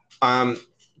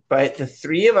 But the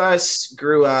 3 of us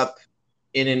grew up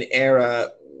in an era,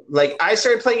 like I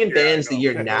started playing in bands the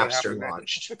year Napster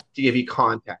launched, to give you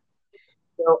context.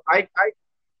 So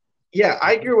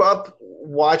I grew up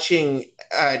watching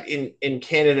in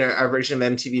Canada, our version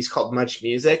of MTV is called Much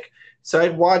Music. So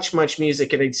I'd watch Much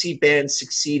Music and I'd see bands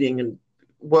succeeding in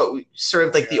what sort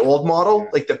of like the old model,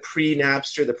 like the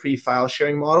pre-Napster, the pre-file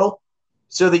sharing model.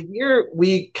 So the year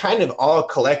we kind of all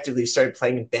collectively started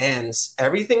playing in bands,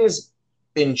 everything's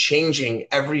been changing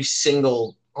every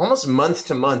single, almost month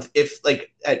to month, if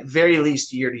like at very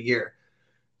least year to year.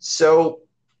 So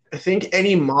I think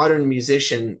any modern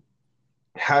musician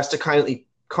has to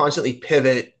constantly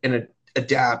pivot and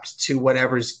adapt to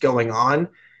whatever's going on.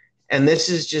 And this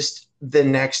is just the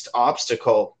next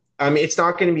obstacle. I mean, it's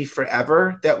not going to be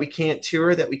forever that we can't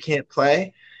tour, that we can't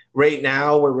play. Right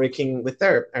now, we're working with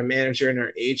our manager and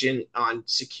our agent on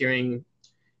securing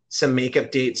some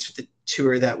makeup dates for the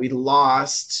tour that we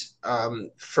lost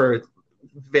for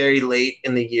very late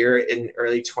in the year in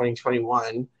early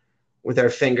 2021, with our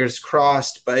fingers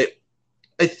crossed. But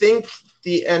I think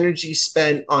the energy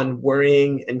spent on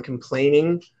worrying and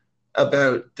complaining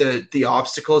about the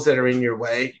obstacles that are in your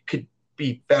way could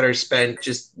be better spent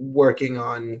just working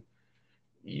on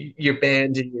your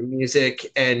band and your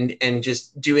music and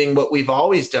just doing what we've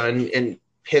always done and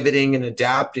pivoting and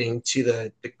adapting to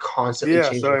the constantly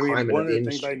changing climate one of the of the things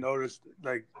industry. I noticed,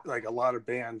 like a lot of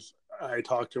bands I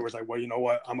talked to was like, well, you know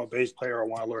what? I'm a bass player. I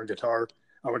want to learn guitar.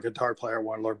 I'm a guitar player. I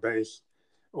want to learn bass.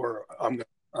 Or I'm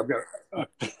gonna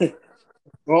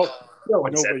well,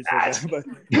 nobody said that, but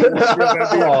people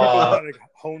want to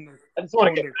hone their, I just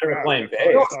want to get better at playing bass.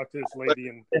 I talked to this lady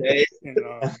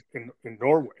in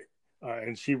Norway,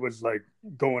 and she was like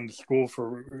going to school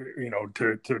for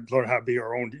to learn how to be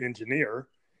her own engineer,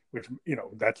 which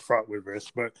that's fraught with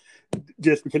risk. But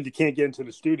just because you can't get into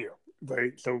the studio,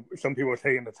 right? So some people are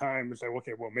taking the time and say,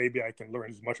 okay, well maybe I can learn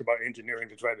as much about engineering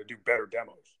to try to do better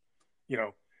demos,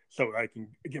 so I can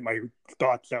get my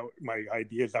thoughts out, my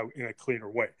ideas out in a cleaner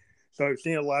way. So I've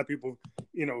seen a lot of people,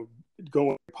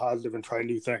 go positive and try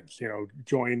new things,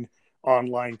 join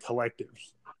online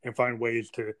collectives and find ways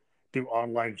to do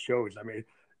online shows. I mean,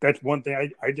 that's one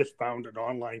thing. I just found an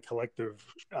online collective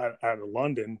out of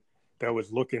London that was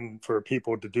looking for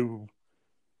people to do,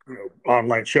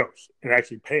 online shows and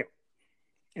actually pay them.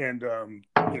 And,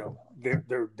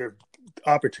 there are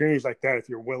opportunities like that if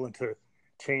you're willing to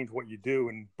change what you do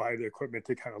and buy the equipment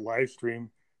to kind of live stream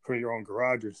from your own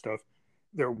garage and stuff.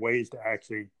 There are ways to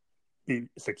actually be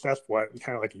successful at it,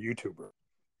 kind of like a YouTuber.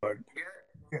 But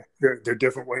there are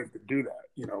different ways to do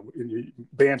that.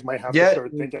 Bands might have to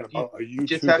start thinking about a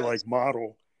YouTube-like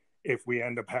model if we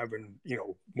end up having,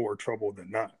 more trouble than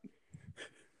not.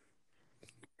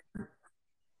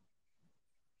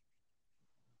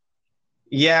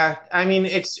 Yeah, I mean,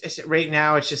 it's right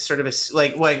now. It's just sort of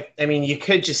you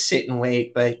could just sit and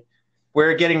wait, but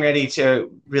we're getting ready to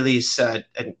release a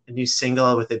new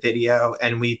single with a video,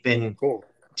 and we've been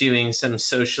doing some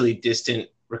socially distant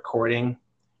recording,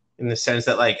 in the sense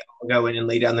that I'll go in and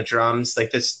lay down the drums.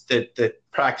 The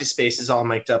practice space is all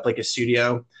mic'd up like a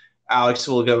studio. Alex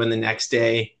will go in the next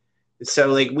day.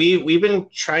 So we've been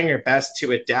trying our best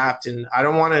to adapt, and I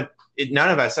don't want to.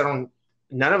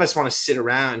 None of us want to sit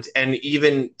around. And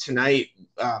even tonight,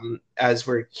 as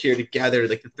we're here together,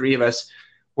 the three of us,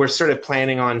 we're sort of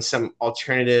planning on some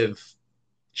alternative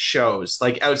shows,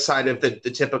 outside of the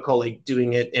typical,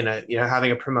 doing it in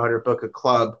having a promoter book a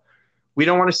club. We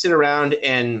don't want to sit around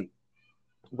and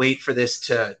wait for this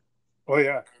to,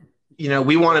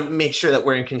 we want to make sure that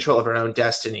we're in control of our own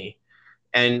destiny.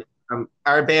 And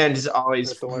our band has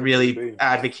always really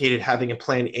advocated having a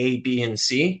plan A, B, and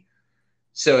C.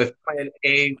 So if plan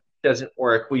A doesn't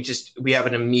work, we have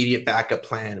an immediate backup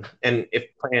plan. And if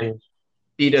plan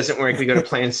B doesn't work, we go to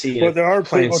plan C. Well, there are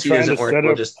plan C doesn't work,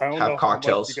 we'll just have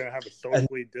cocktails. You're going to have a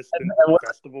socially distant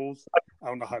festivals. I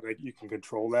don't know how you can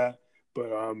control that.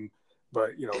 But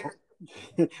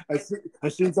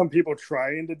I've seen some people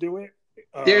trying to do it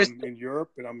in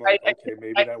Europe, and I'm like, okay,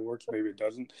 maybe that works, maybe it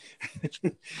doesn't.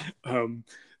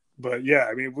 But yeah,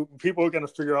 I mean, people are going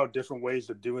to figure out different ways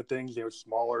of doing things,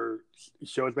 smaller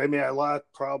shows. But I mean, a lot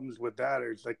of problems with that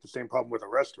is the same problem with a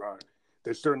restaurant.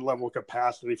 There's a certain level of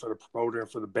capacity for the promoter and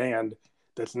for the band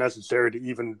that's necessary to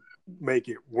even make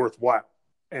it worthwhile.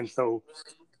 And so,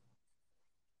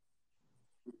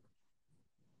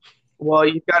 well,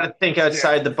 you've got to think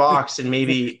outside the box, and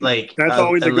maybe that's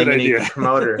always a good idea. The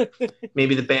promoter.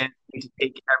 Maybe the band needs to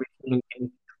take everything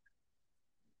in.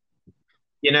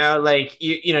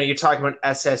 You're talking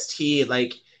about SST.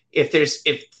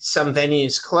 If some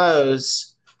venues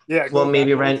close, well,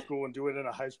 maybe rent school and do it in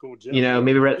a high school gym.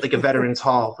 Maybe rent a veterans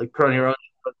hall, put on your own.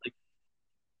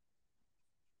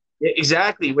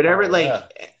 Exactly, whatever.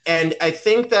 And I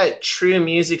think that true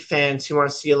music fans who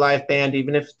want to see a live band,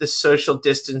 even if the social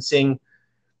distancing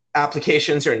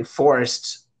applications are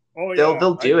enforced,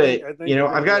 they'll do it.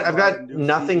 I've got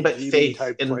nothing but faith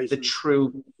in the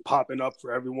true popping up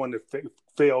for everyone that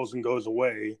fails and goes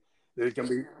away. There's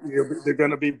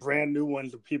gonna be brand new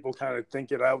ones that people kind of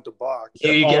think it out the box.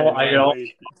 I know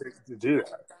to do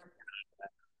that.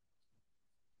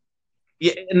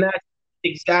 Yeah, and that's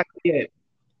exactly it.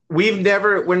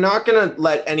 We're not gonna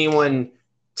let anyone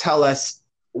tell us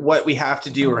what we have to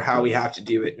do or how we have to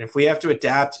do it. And if we have to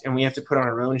adapt and we have to put on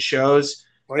our own shows,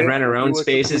 and rent our own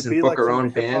spaces and book like our some of own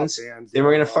the hip-hop bands, bands, then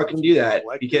we're going to fucking do that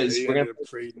Collective, because they we're going ended up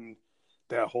creating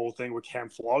that whole thing with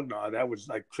Camp Flognaw. That was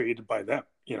like created by them,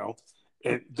 you know.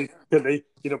 And they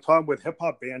problem with hip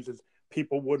hop bands is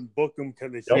people wouldn't book them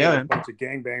because they say a bunch of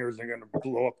gangbangers are going to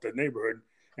blow up the neighborhood,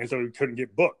 and so we couldn't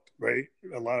get booked. Right,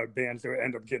 a lot of bands that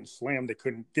end up getting slammed, they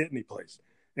couldn't get any place,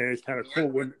 and it's kind of cool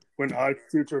when Odd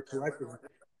Future Collective.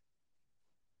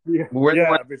 Yeah,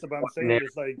 it's about saying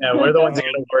it's like we're the ones you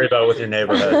got to worry about with your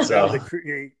neighborhood. So to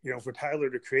create, for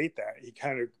Tyler to create that, he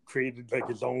kind of created like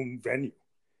his own venue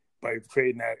by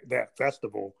creating that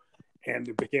festival, and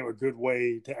it became a good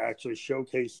way to actually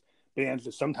showcase bands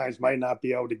that sometimes might not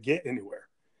be able to get anywhere.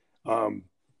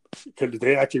 Because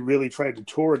they actually really tried to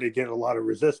tour, they get a lot of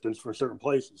resistance from certain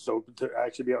places. So to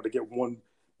actually be able to get one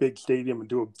big stadium and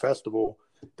do a festival,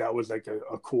 that was like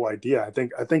a cool idea. I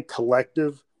think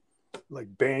collective,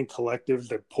 like band collectives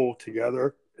that pull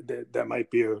together, that might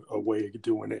be a way of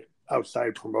doing it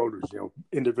outside promoters,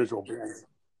 individual bands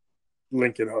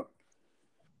linking up.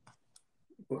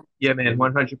 Yeah, man,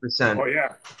 100%. Oh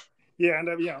yeah. Yeah, and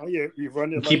you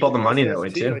run it. Keep like all the money that way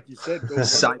SST, too. Like you said, go run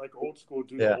it like old school,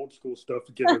 do the old school stuff,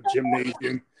 get a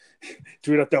gymnasium,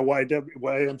 do it at that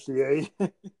YMCA.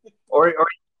 or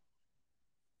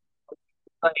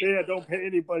yeah, don't pay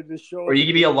anybody to show. Or you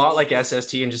could be a lot like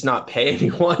SST and just not pay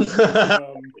anyone.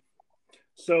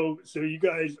 So you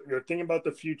guys are thinking about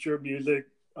the future of music,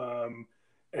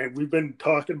 and we've been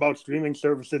talking about streaming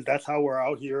services. That's how we're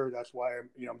out here. That's why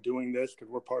I'm doing this, because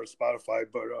we're part of Spotify.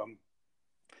 But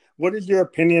what is your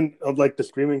opinion of like the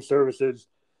streaming services,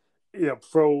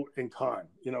 pro and con?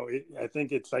 I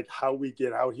think it's like how we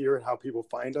get out here and how people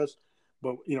find us.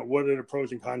 But what are the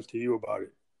pros and cons to you about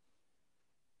it?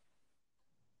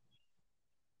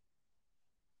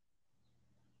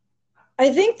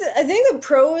 I think the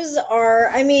pros are,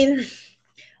 I mean,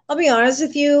 I'll be honest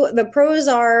with you, the pros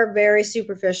are very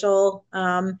superficial.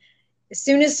 As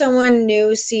soon as someone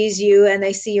new sees you and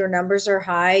they see your numbers are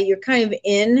high, you're kind of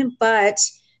in, but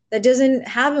that doesn't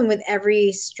happen with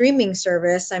every streaming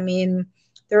service. I mean,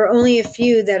 there are only a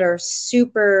few that are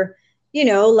super,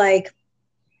 like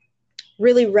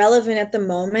really relevant at the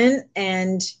moment,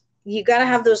 and you got to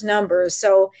have those numbers.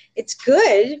 So it's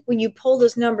good when you pull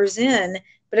those numbers in,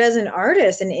 but as an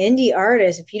artist, an indie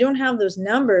artist, if you don't have those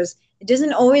numbers, it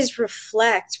doesn't always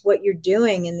reflect what you're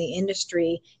doing in the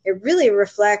industry. It really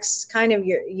reflects kind of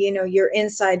your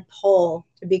inside pull,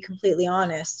 to be completely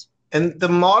honest. And the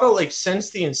model, like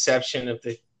since the inception of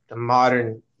the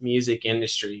modern music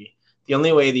industry, the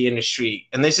only way the industry,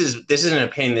 and this isn't an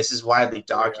opinion, this is widely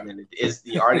documented, is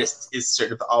the artist is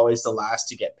sort of always the last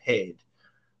to get paid.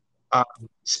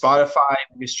 Spotify,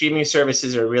 the streaming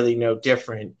services are really no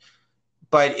different.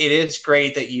 But it is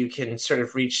great that you can sort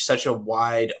of reach such a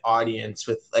wide audience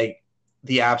with like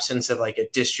the absence of like a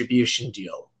distribution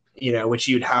deal, which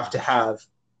you'd have to have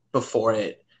before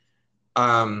it.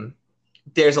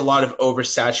 There's a lot of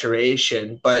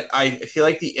oversaturation, but I feel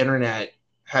like the internet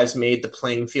has made the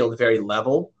playing field very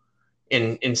level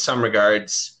in some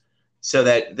regards, so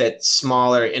that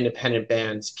smaller independent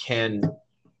bands can,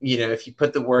 if you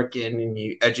put the work in and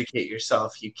you educate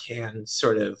yourself, you can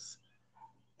sort of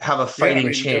have a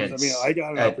fighting chance I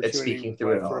got an at speaking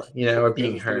through it all, or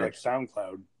being heard. Like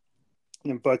SoundCloud.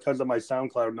 And because of my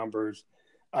SoundCloud numbers,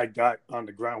 I got on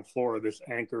the ground floor of this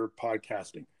Anchor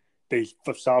podcasting. They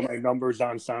saw my numbers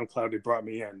on SoundCloud. They brought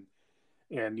me in.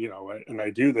 And, and I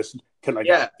do this because I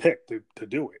got picked to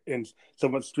do it. And so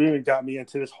when streaming got me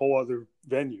into this whole other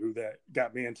venue that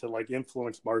got me into like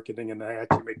influence marketing, and I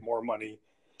actually make more money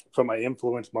from my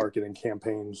influence marketing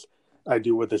campaigns I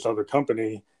do with this other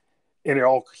company. And it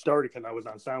all started because I was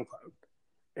on SoundCloud,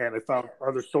 and I found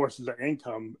other sources of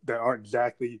income that aren't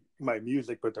exactly my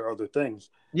music, but they're other things.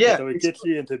 Yeah. So it gets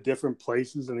you into different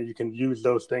places, and then you can use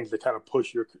those things to kind of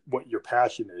push what your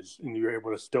passion is, and you're able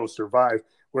to still survive.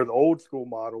 Where the old school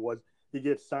model was, you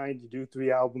get signed, you do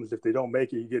 3 albums. If they don't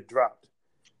make it, you get dropped.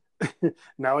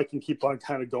 Now I can keep on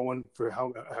kind of going for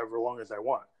however long as I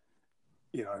want.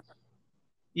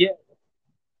 Yeah.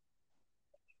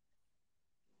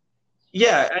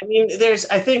 Yeah, I mean,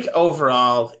 I think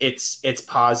overall it's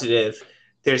positive.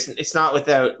 It's not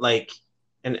without like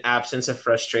an absence of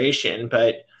frustration,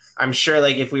 but I'm sure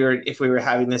like if we were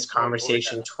having this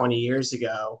conversation 20 years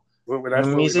ago,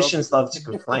 musicians love to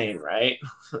complain, right?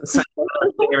 It's like one of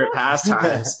our favorite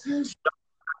pastimes. I'm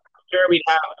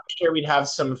sure we'd have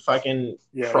some fucking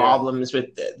problems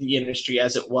with the industry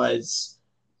as it was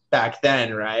back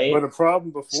then, right? But the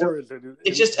problem before is that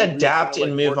it's just adapt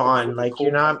and move on. Like you're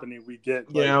not, we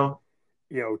get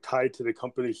tied to the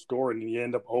company store, and you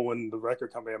end up owing the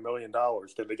record company $1 million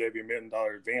because they gave you $1 million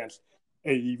advance.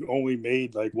 and you only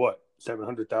made like what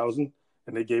 700,000,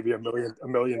 and they gave you a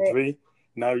million three.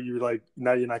 Now you're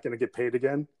now you're not going to get paid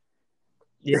again.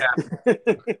 Yeah. You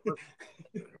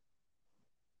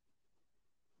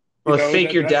Well, know,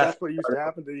 fake your death. That's what used to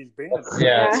happen to these bands.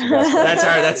 Yeah.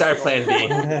 That's our plan B.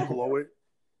 Blow it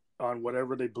on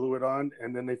whatever they blew it on,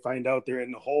 and then they find out they're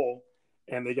in the hole,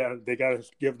 and they got to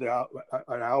give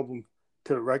an album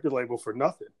to the record label for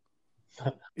nothing.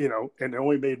 You know, and they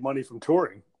only made money from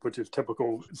touring, which is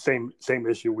typical. Same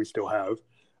issue we still have.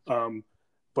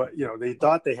 But you know, they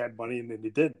thought they had money, and then they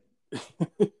didn't.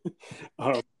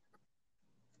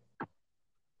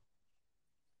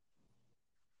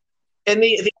 And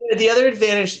the other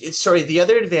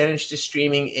advantage to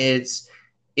streaming is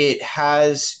it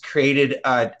has created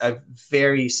a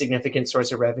very significant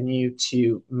source of revenue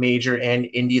to major and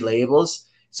indie labels.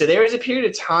 So there was a period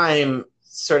of time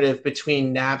sort of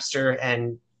between Napster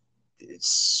and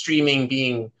streaming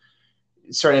being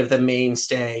sort of the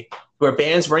mainstay where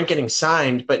bands weren't getting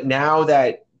signed, but now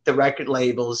that the record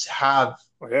labels have,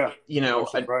 you know,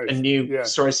 a new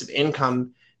source of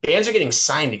income, bands are getting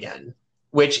signed again,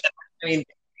 which, I mean,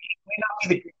 may not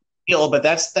be the deal, but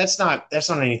that's not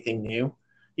anything new.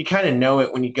 You kind of know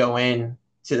it when you go in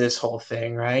to this whole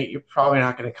thing, right? You're probably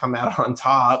not going to come out on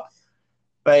top.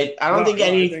 But I don't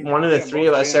think one of the three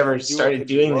of us ever started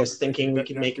doing this thinking we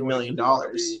could make $1 million.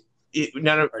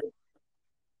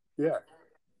 Yeah.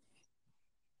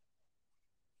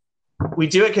 We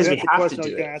do it because we have to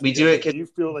do it. We do it because you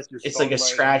feel like it's like a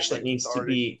scratch that needs to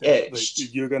be itched.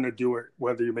 Like you're going to do it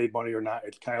whether you made money or not.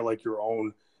 It's kind of like your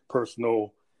own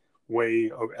personal way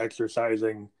of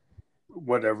exercising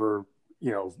whatever,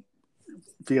 you know,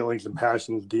 feelings and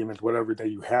passions, demons, whatever that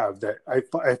you have. That I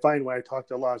find when I talk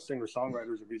to a lot of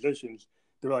singer-songwriters and musicians,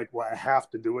 they're like, well, I have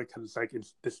to do it because it's like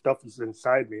this stuff is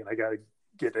inside me and I got to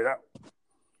get it out.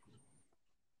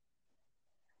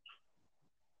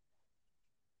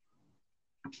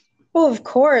 Oh, of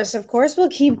course we'll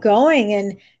keep going.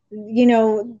 And, you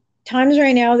know, times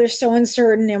right now, they're so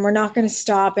uncertain and we're not going to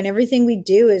stop. And everything we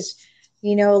do is,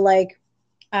 you know, like,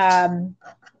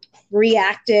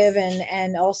 reactive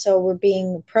and also we're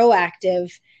being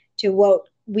proactive to what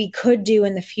we could do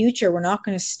in the future. We're not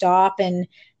going to stop, and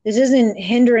this isn't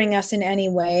hindering us in any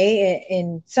way.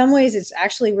 In some ways, it's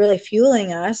actually really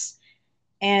fueling us.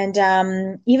 And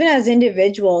even as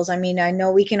individuals, I mean, I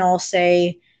know we can all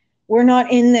say we're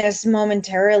not in this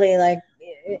momentarily. Like,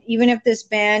 even if this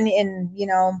band in, you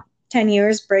know, 10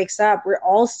 years breaks up, we're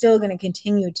all still going to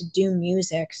continue to do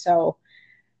music. So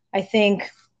I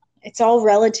think it's all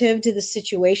relative to the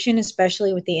situation,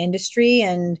 especially with the industry.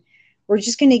 And we're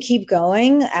just going to keep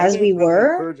going as we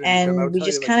were. And we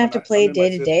just kind of have to play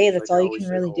day to day. That's all you can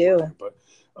really do. But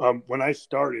when I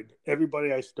started,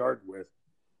 everybody I started with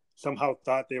somehow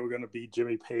thought they were going to be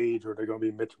Jimmy Page or they're going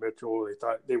to be Mitch Mitchell. They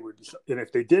thought they were, and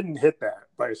if they didn't hit that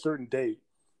by a certain date,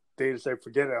 they just said,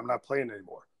 forget it, I'm not playing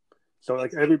anymore. So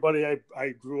like everybody I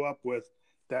grew up with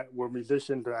that were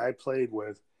musicians that I played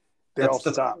with, they all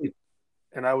stopped.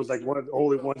 And I was like one of the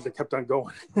only ones that kept on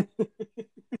going.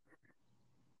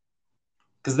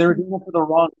 Because they were doing it for the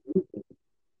wrong reasons.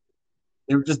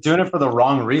 They were just doing it for the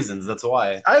wrong reasons. That's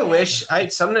why.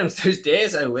 Sometimes there's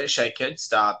days I wish I could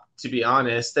stop, to be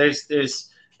honest. There's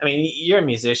I mean, you're a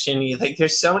musician.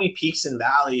 There's so many peaks and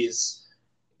valleys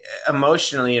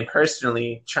emotionally and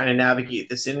personally trying to navigate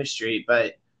this industry,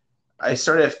 but I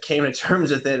sort of came to terms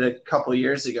with it a couple of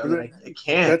years ago that I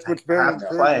can't. That's what's very I have to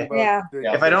play. Yeah.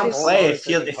 If I don't play, it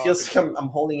feels like I'm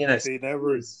holding in a. They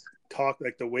never talk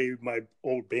like the way my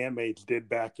old bandmates did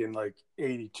back in like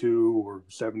 82 or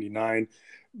 79.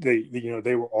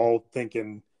 They were all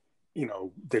thinking, you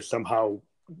know, that somehow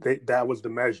that was the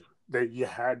measure. That you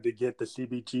had to get the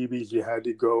CBGBs, you had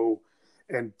to go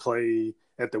and play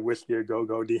at the Whiskey a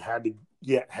Go-Go. You had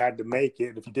to make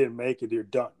it. If you didn't make it, you're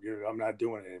done. I'm not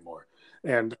doing it anymore.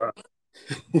 And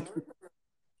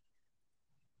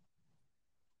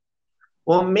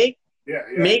well, making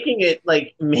it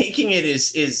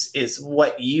is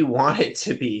what you want it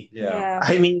to be. Yeah.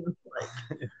 I mean,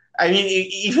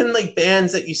 even like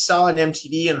bands that you saw on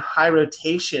MTV in high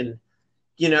rotation,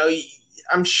 you know,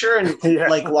 I'm sure in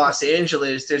like Los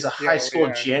Angeles, there's a high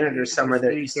school janitor somewhere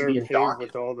that used to be in Doc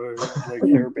with all the like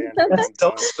hair bands. That's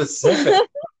so specific.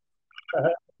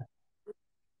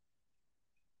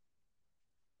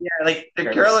 Yeah, like the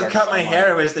girl who cut my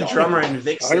hair was the drummer in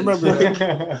Vixen. I remember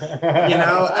that. You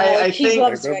know, I Keith think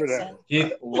loves I remember Vixen.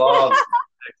 He loves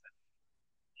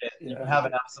Vixen. You have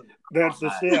an absolute. That's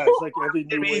it's like every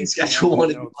new wave schedule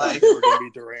one in thought life. they were going to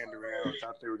be Duran Duran,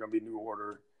 thought they were going to be New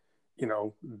Order. You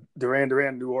know, Duran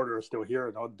Duran, New Order are still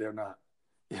here. No, they're not.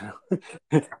 You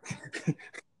know.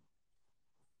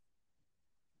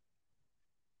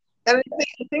 And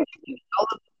I think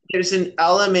there's an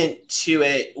element to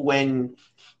it when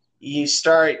you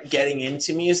start getting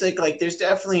into music. Like, there's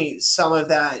definitely some of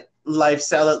that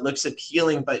lifestyle that looks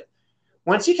appealing, but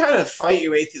once you kind of fight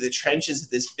your way through the trenches of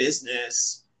this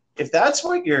business, if that's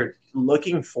what you're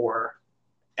looking for,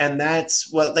 and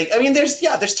that's what, like, I mean, there's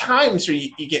times where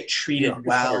you get treated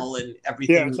well and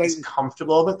everything is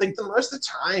comfortable, but like the most of the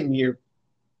time you're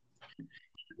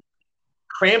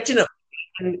cramped in a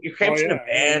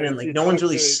band, and like no one's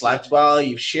really slept well.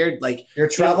 You've shared, like, you're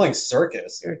traveling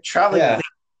circus. You're traveling, like,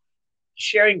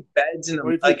 sharing beds in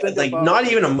not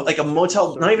even a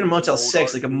motel, not even a Motel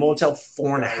 6, like a Motel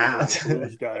 4.5.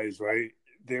 These guys, right?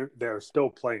 They're still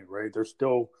playing, right? They're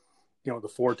still, the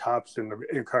Four Tops and the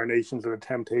Incarnations and the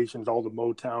Temptations, all the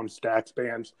Motown Stax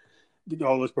bands,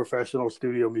 all those professional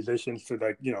studio musicians to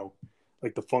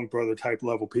like the Funk Brother type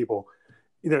level people.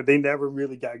 They never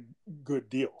really got good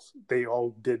deals. They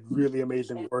all did really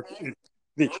amazing work.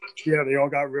 They all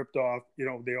got ripped off. They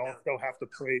all still have to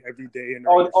play every day.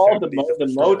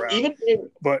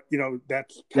 But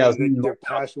that's kind of their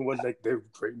passion was, like, they're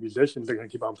great musicians. They're going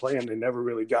to keep on playing. They never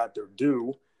really got their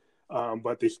due,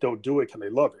 but they still do it because they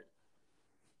love it.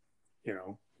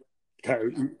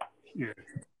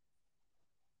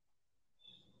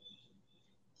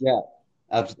 Yeah,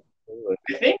 absolutely.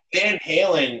 I think Van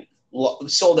Halen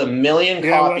sold 1 million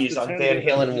copies on Van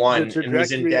Halen 1 and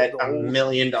was in debt $1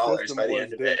 million by the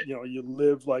end of it. You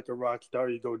live like a rock star,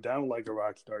 you go down like a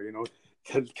rock star,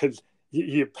 because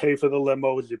you pay for the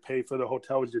limos, you pay for the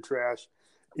hotels, you trash,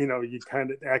 you kind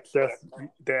of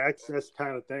the access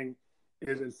kind of thing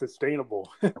isn't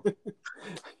sustainable.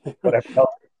 Whatever.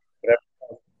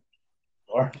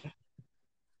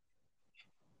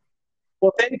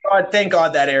 Well, thank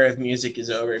God that era of music is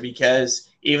over, because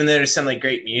even though there's some like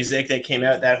great music that came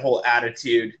out, that whole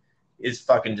attitude is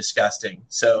fucking disgusting.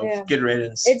 So good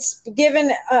riddance. It's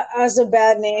given us a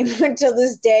bad name until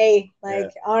this day.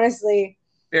 Like, honestly,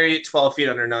 very 12 feet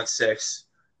under, not 6.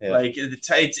 Yeah. Like it's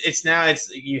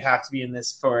you have to be in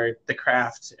this for the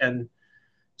craft and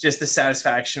just the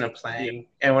satisfaction of playing,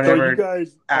 and whenever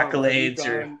accolades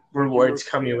or rewards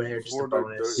come your way, are just a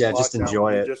bonus. Just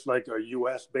enjoy it. Just like a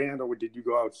U.S. band, or did you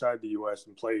go outside the U.S.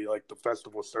 and play like the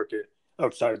festival circuit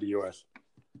outside the U.S.?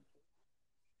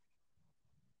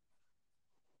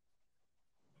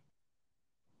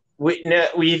 We've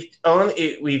been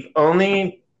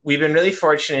really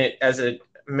fortunate as a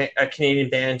Canadian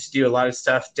band to do a lot of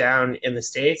stuff down in the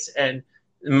States, and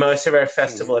most of our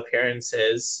festival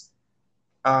appearances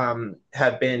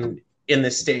have been in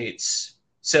the States.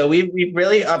 So we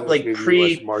really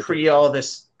pre all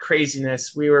this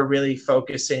craziness, we were really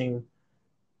focusing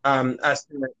us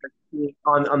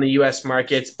on the US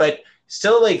markets, but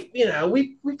still, like,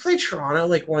 we play Toronto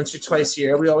like once or twice a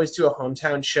year. We always do a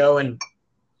hometown show, and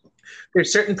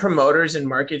there's certain promoters and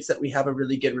markets that we have a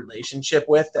really good relationship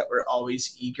with that we're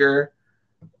always eager.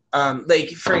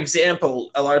 Like, for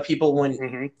example, a lot of people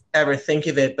wouldn't ever think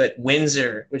of it, but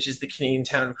Windsor, which is the Canadian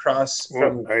town across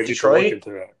from Detroit,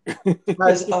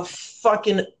 has a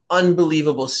fucking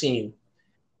unbelievable scene.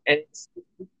 And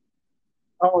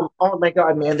oh my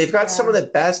God, man, they've got some of the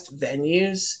best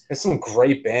venues. There's some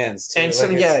great bands too. And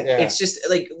it's just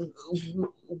like,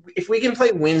 if we can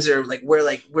play Windsor, like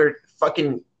we're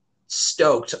fucking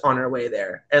stoked on our way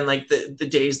there. And like the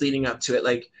days leading up to it,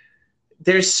 like,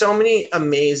 there's so many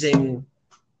amazing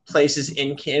places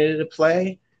in Canada to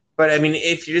play. But I mean,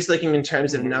 if you're just looking in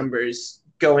terms of numbers,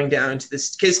 going down to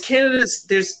this, because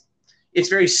it's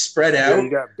very spread out.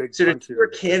 So to tour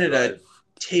Canada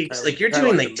takes, like, you're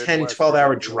doing like 10,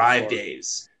 12-hour drive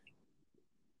days.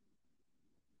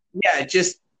 Yeah,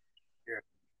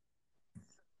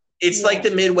 it's like the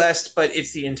Midwest, but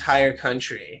it's the entire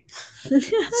country.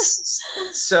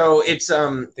 So it's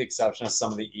the exception of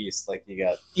some of the East, like you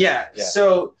got. Yeah.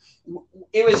 So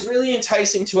it was really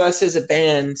enticing to us as a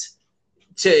band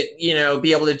to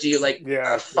be able to do like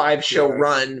a 5-show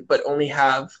run, but only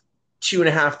have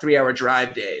 2.5, 3-hour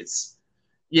drive days.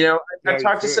 I've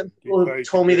talked to some people who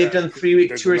told me they've done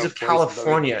 3-week tours of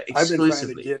California exclusively. I've been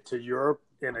trying to get to Europe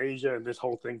and Asia, and this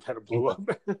whole thing kind of blew up.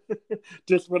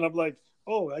 Just when I'm like,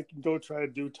 oh, I can go try to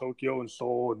do Tokyo and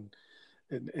Seoul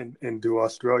and do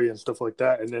Australia and stuff like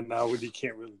that, and then now you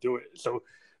can't really do it. So,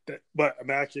 but I'm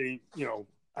actually,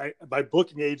 my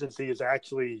booking agency is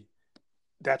actually,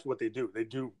 that's what they do. They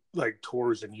do like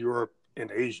tours in Europe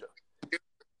and Asia.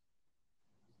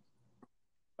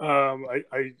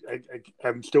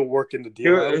 I'm still working the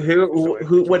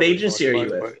deal. What agency are you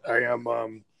with? But I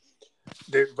am.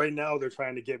 Right now they're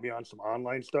trying to get me on some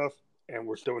online stuff, and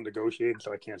we're still negotiating,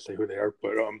 so I can't say who they are.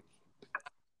 But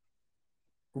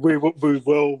We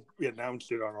will announce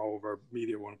it on all of our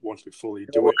media once we fully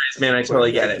do it. Man, I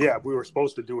totally get it. Yeah, we were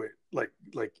supposed to do it like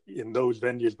in those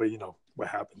venues, but you know what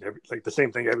happened. Like the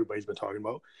same thing everybody's been talking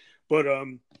about. But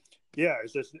yeah,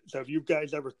 so have you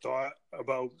guys ever thought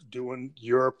about doing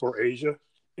Europe or Asia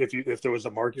if there was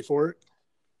a market for it?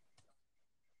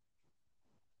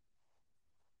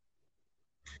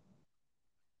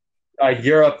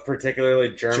 Europe, particularly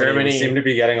Germany, we Germany. seem to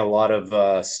be getting a lot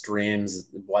of streams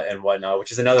and whatnot,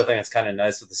 which is another thing that's kind of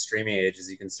nice with the streaming age, is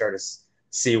you can start to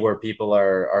see where people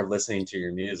are listening to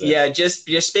your music. Yeah, just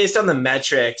based on the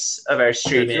metrics of our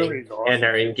streaming awesome.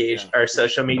 and our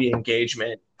social media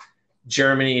engagement,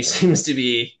 Germany seems to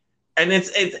be, and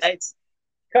it's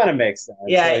kind of makes sense.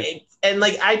 Yeah, and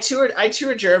like I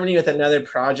toured Germany with another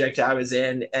project I was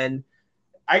in, and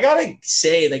I gotta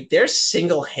say, like, they're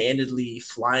single-handedly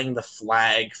flying the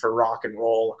flag for rock and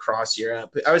roll across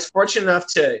Europe. I was fortunate enough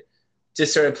to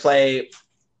sort of play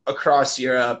across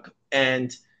Europe,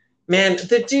 and man,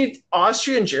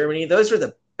 Austria and Germany, those were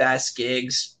the best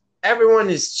gigs. Everyone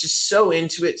is just so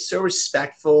into it, so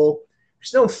respectful.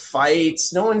 There's no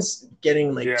fights. No one's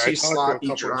getting too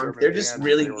sloppy drunk. They're just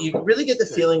you really get the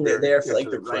feeling they're there for like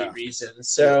the right reasons.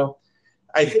 So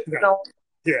I think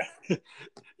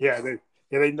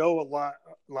they know a lot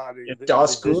of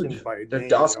musicians by name. They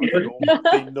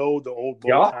know the old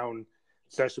Motown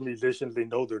session musicians. They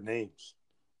know their names.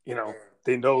 You know,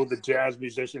 they know the jazz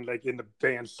musicians, like in the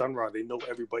band Sun Ra. They know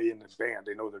everybody in the band.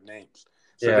 They know their names.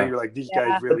 So they're like, these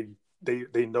guys really,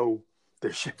 they know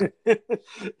their shit.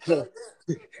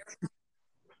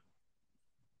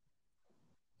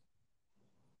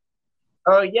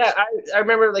 Oh yeah, I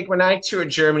remember like when I toured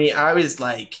Germany, I was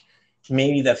like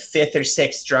maybe the fifth or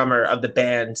sixth drummer of the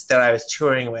band that I was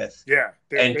touring with. Yeah,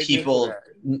 and people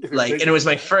like, and it was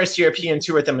my first European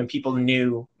tour with them, and people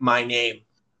knew my name.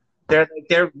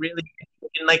 They're really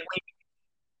like,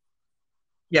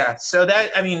 yeah. So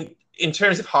that, I mean, in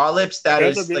terms of Hot Lips, that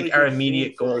is really like our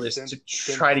immediate goal is to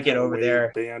try to get over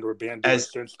there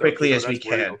as quickly as we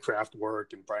can.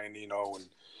 Kraftwerk and Brian Eno and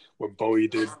what Bowie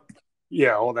did.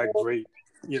 Yeah, all that great,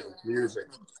 music.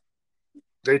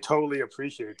 They totally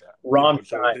appreciate that.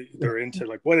 Rammstein. They're into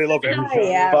like, well, they love every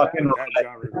genre. That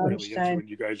genre they're really into, and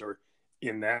you guys are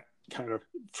in that kind of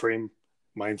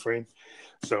mind frame.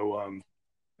 So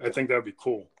I think that'd be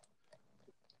cool.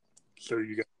 So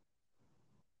you guys.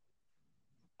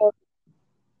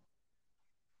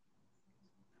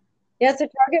 Yeah, it's a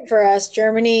target for us.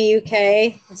 Germany,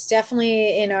 UK. It's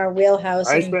definitely in our wheelhouse.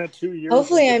 I spent 2 years.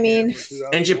 Hopefully, I mean,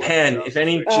 and Japan. If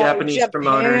any Japanese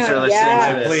promoters are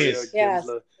listening to this, please. Yes.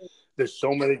 There's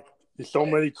so many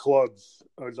clubs.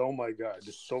 Oh my God,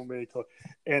 there's so many clubs,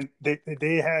 and they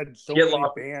had so many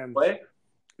bands.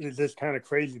 It's just kind of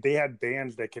crazy. They had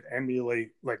bands that could emulate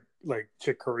like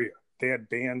Chick Corea. They had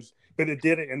bands, but they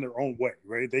did it in their own way,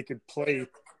 right? They could play.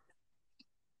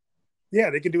 Yeah,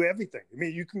 they can do everything. I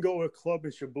mean, you can go to a club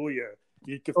in Shibuya.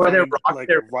 You could find like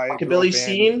a rockabilly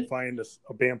scene. You can find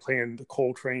a band playing the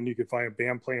Coltrane. You could find a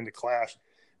band playing the Clash.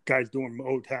 Guys doing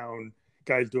Motown.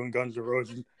 Guys doing Guns N'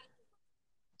 Roses.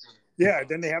 Yeah,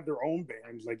 then they have their own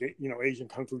bands, like Asian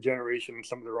Kung Fu Generation, and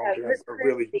some of their own bands are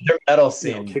really metal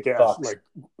scene, kick-ass, like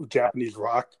Japanese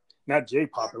rock, not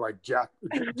J-pop, but like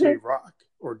J-rock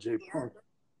or J-punk.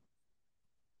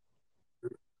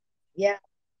 Yeah.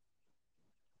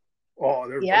 Oh,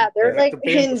 they're like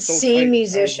insane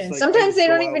musicians. Sometimes they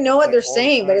don't even know what they're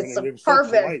saying, but it's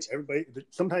perfect. Everybody,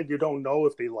 sometimes you don't know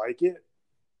if they like it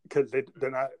because they're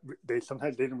not.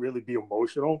 Sometimes they didn't really be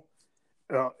emotional.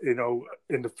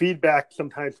 And the feedback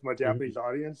sometimes from a Japanese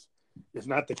audience is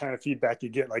not the kind of feedback you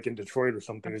get like in Detroit or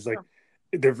something. It's like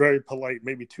they're very polite,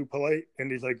 maybe too polite,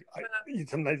 and he's like,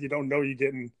 sometimes you don't know you're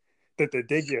getting that they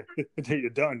dig you until you're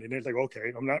done, and it's like,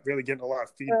 okay, I'm not really getting a lot of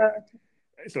feedback.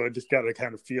 So I just got to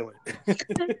kind of feel it.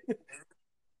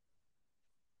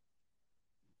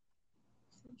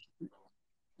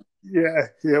 Yeah.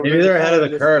 Maybe they're ahead of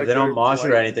the curve. They don't mosh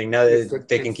or anything. Now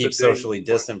they can keep socially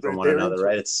distant from one another,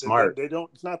 right? It's smart. They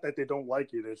don't. It's not that they don't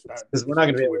like you. It's not because we're not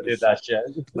going to be able to do that shit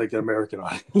like an American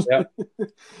audience. Yeah,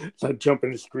 it's not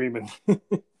jumping and screaming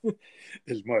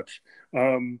as much.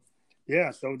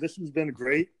 Yeah. So this has been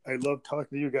great. I love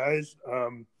talking to you guys.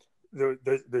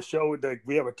 The show,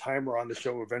 we have a timer on the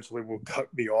show. Eventually, will cut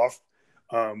me off.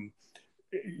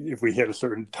 If we hit a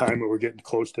certain time, and we're getting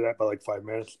close to that by like 5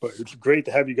 minutes. But it's great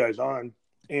to have you guys on.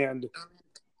 And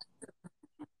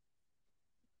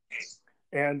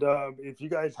if you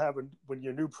guys have when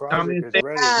your new project is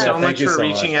ready, so much for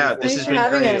reaching out. This has been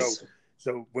great.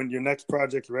 So when your next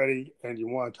project's ready and you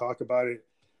want to talk about it,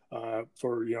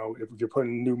 for, if you're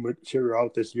putting new material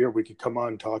out this year, we could come on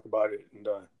and talk about it. And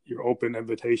your open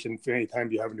invitation for any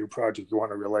time you have a new project you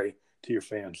want to relay to your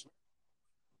fans.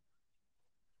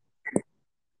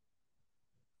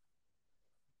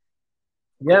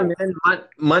 Yeah, man.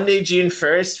 Monday, June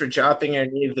 1st, we're dropping our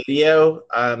new video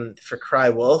for Cry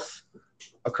Wolf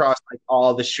across like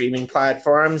all the streaming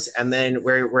platforms, and then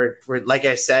we're like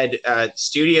I said,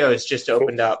 studios just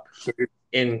opened up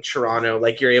in Toronto.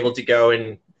 Like you're able to go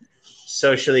and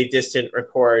socially distant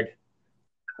record.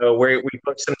 So we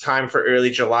booked some time for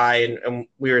early July, and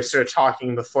we were sort of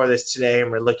talking before this today, and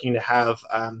we're looking to have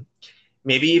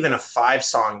maybe even a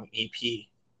 5-song EP,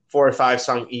 4 or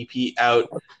 5-song EP out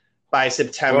by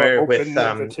September, with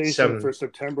some for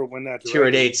September when that tour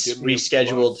dates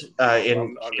rescheduled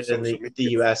in the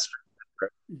US.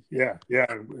 Yeah,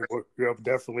 we'll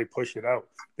definitely push it out.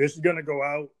 This is going to go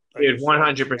out, dude,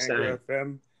 100%.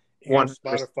 FM and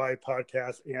Spotify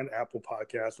podcast and Apple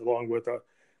Podcasts, along with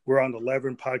we're on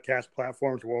 11 podcast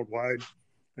platforms worldwide,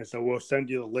 and so we'll send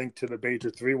you the link to the major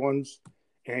 3 ones: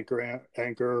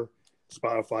 Anchor,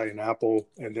 Spotify, and Apple,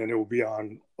 and then it will be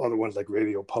on other ones like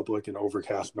Radio Public and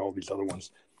Overcast and all these other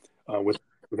ones.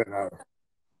 Within our...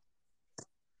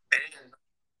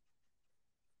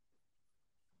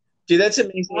 Dude, that's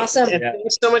amazing. Awesome. And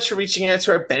thanks so much for reaching out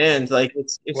to our band. Like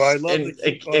it's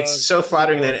so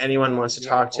flattering that anyone wants to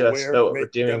talk to us about what we're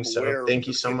doing. So thank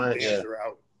you so much.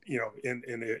 Out,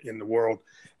 in the world,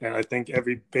 and I think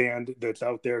every band that's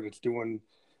out there that's doing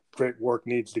great work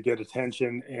needs to get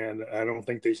attention, and I don't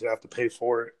think they should have to pay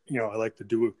for it. I like to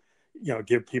do,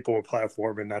 give people a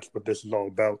platform, and that's what this is all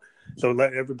about. So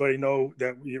let everybody know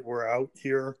that we're out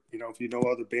here. If you know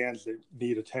other bands that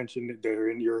need attention, that are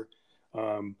in your,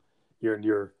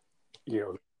 yeah.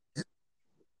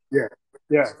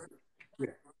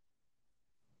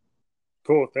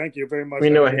 Cool. Thank you very much.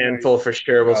 We know a handful for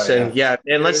sure. We'll send,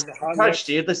 and let's touch,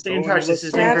 dude. Let's stay in touch. This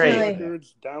has been great.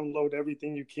 Download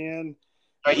everything you can.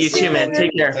 All right, you too, man.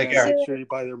 Take care. Make sure you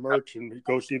buy their merch and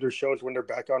go see their shows when they're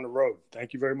back on the road.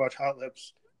 Thank you very much, Hot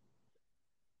Lips.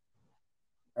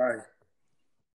 All right.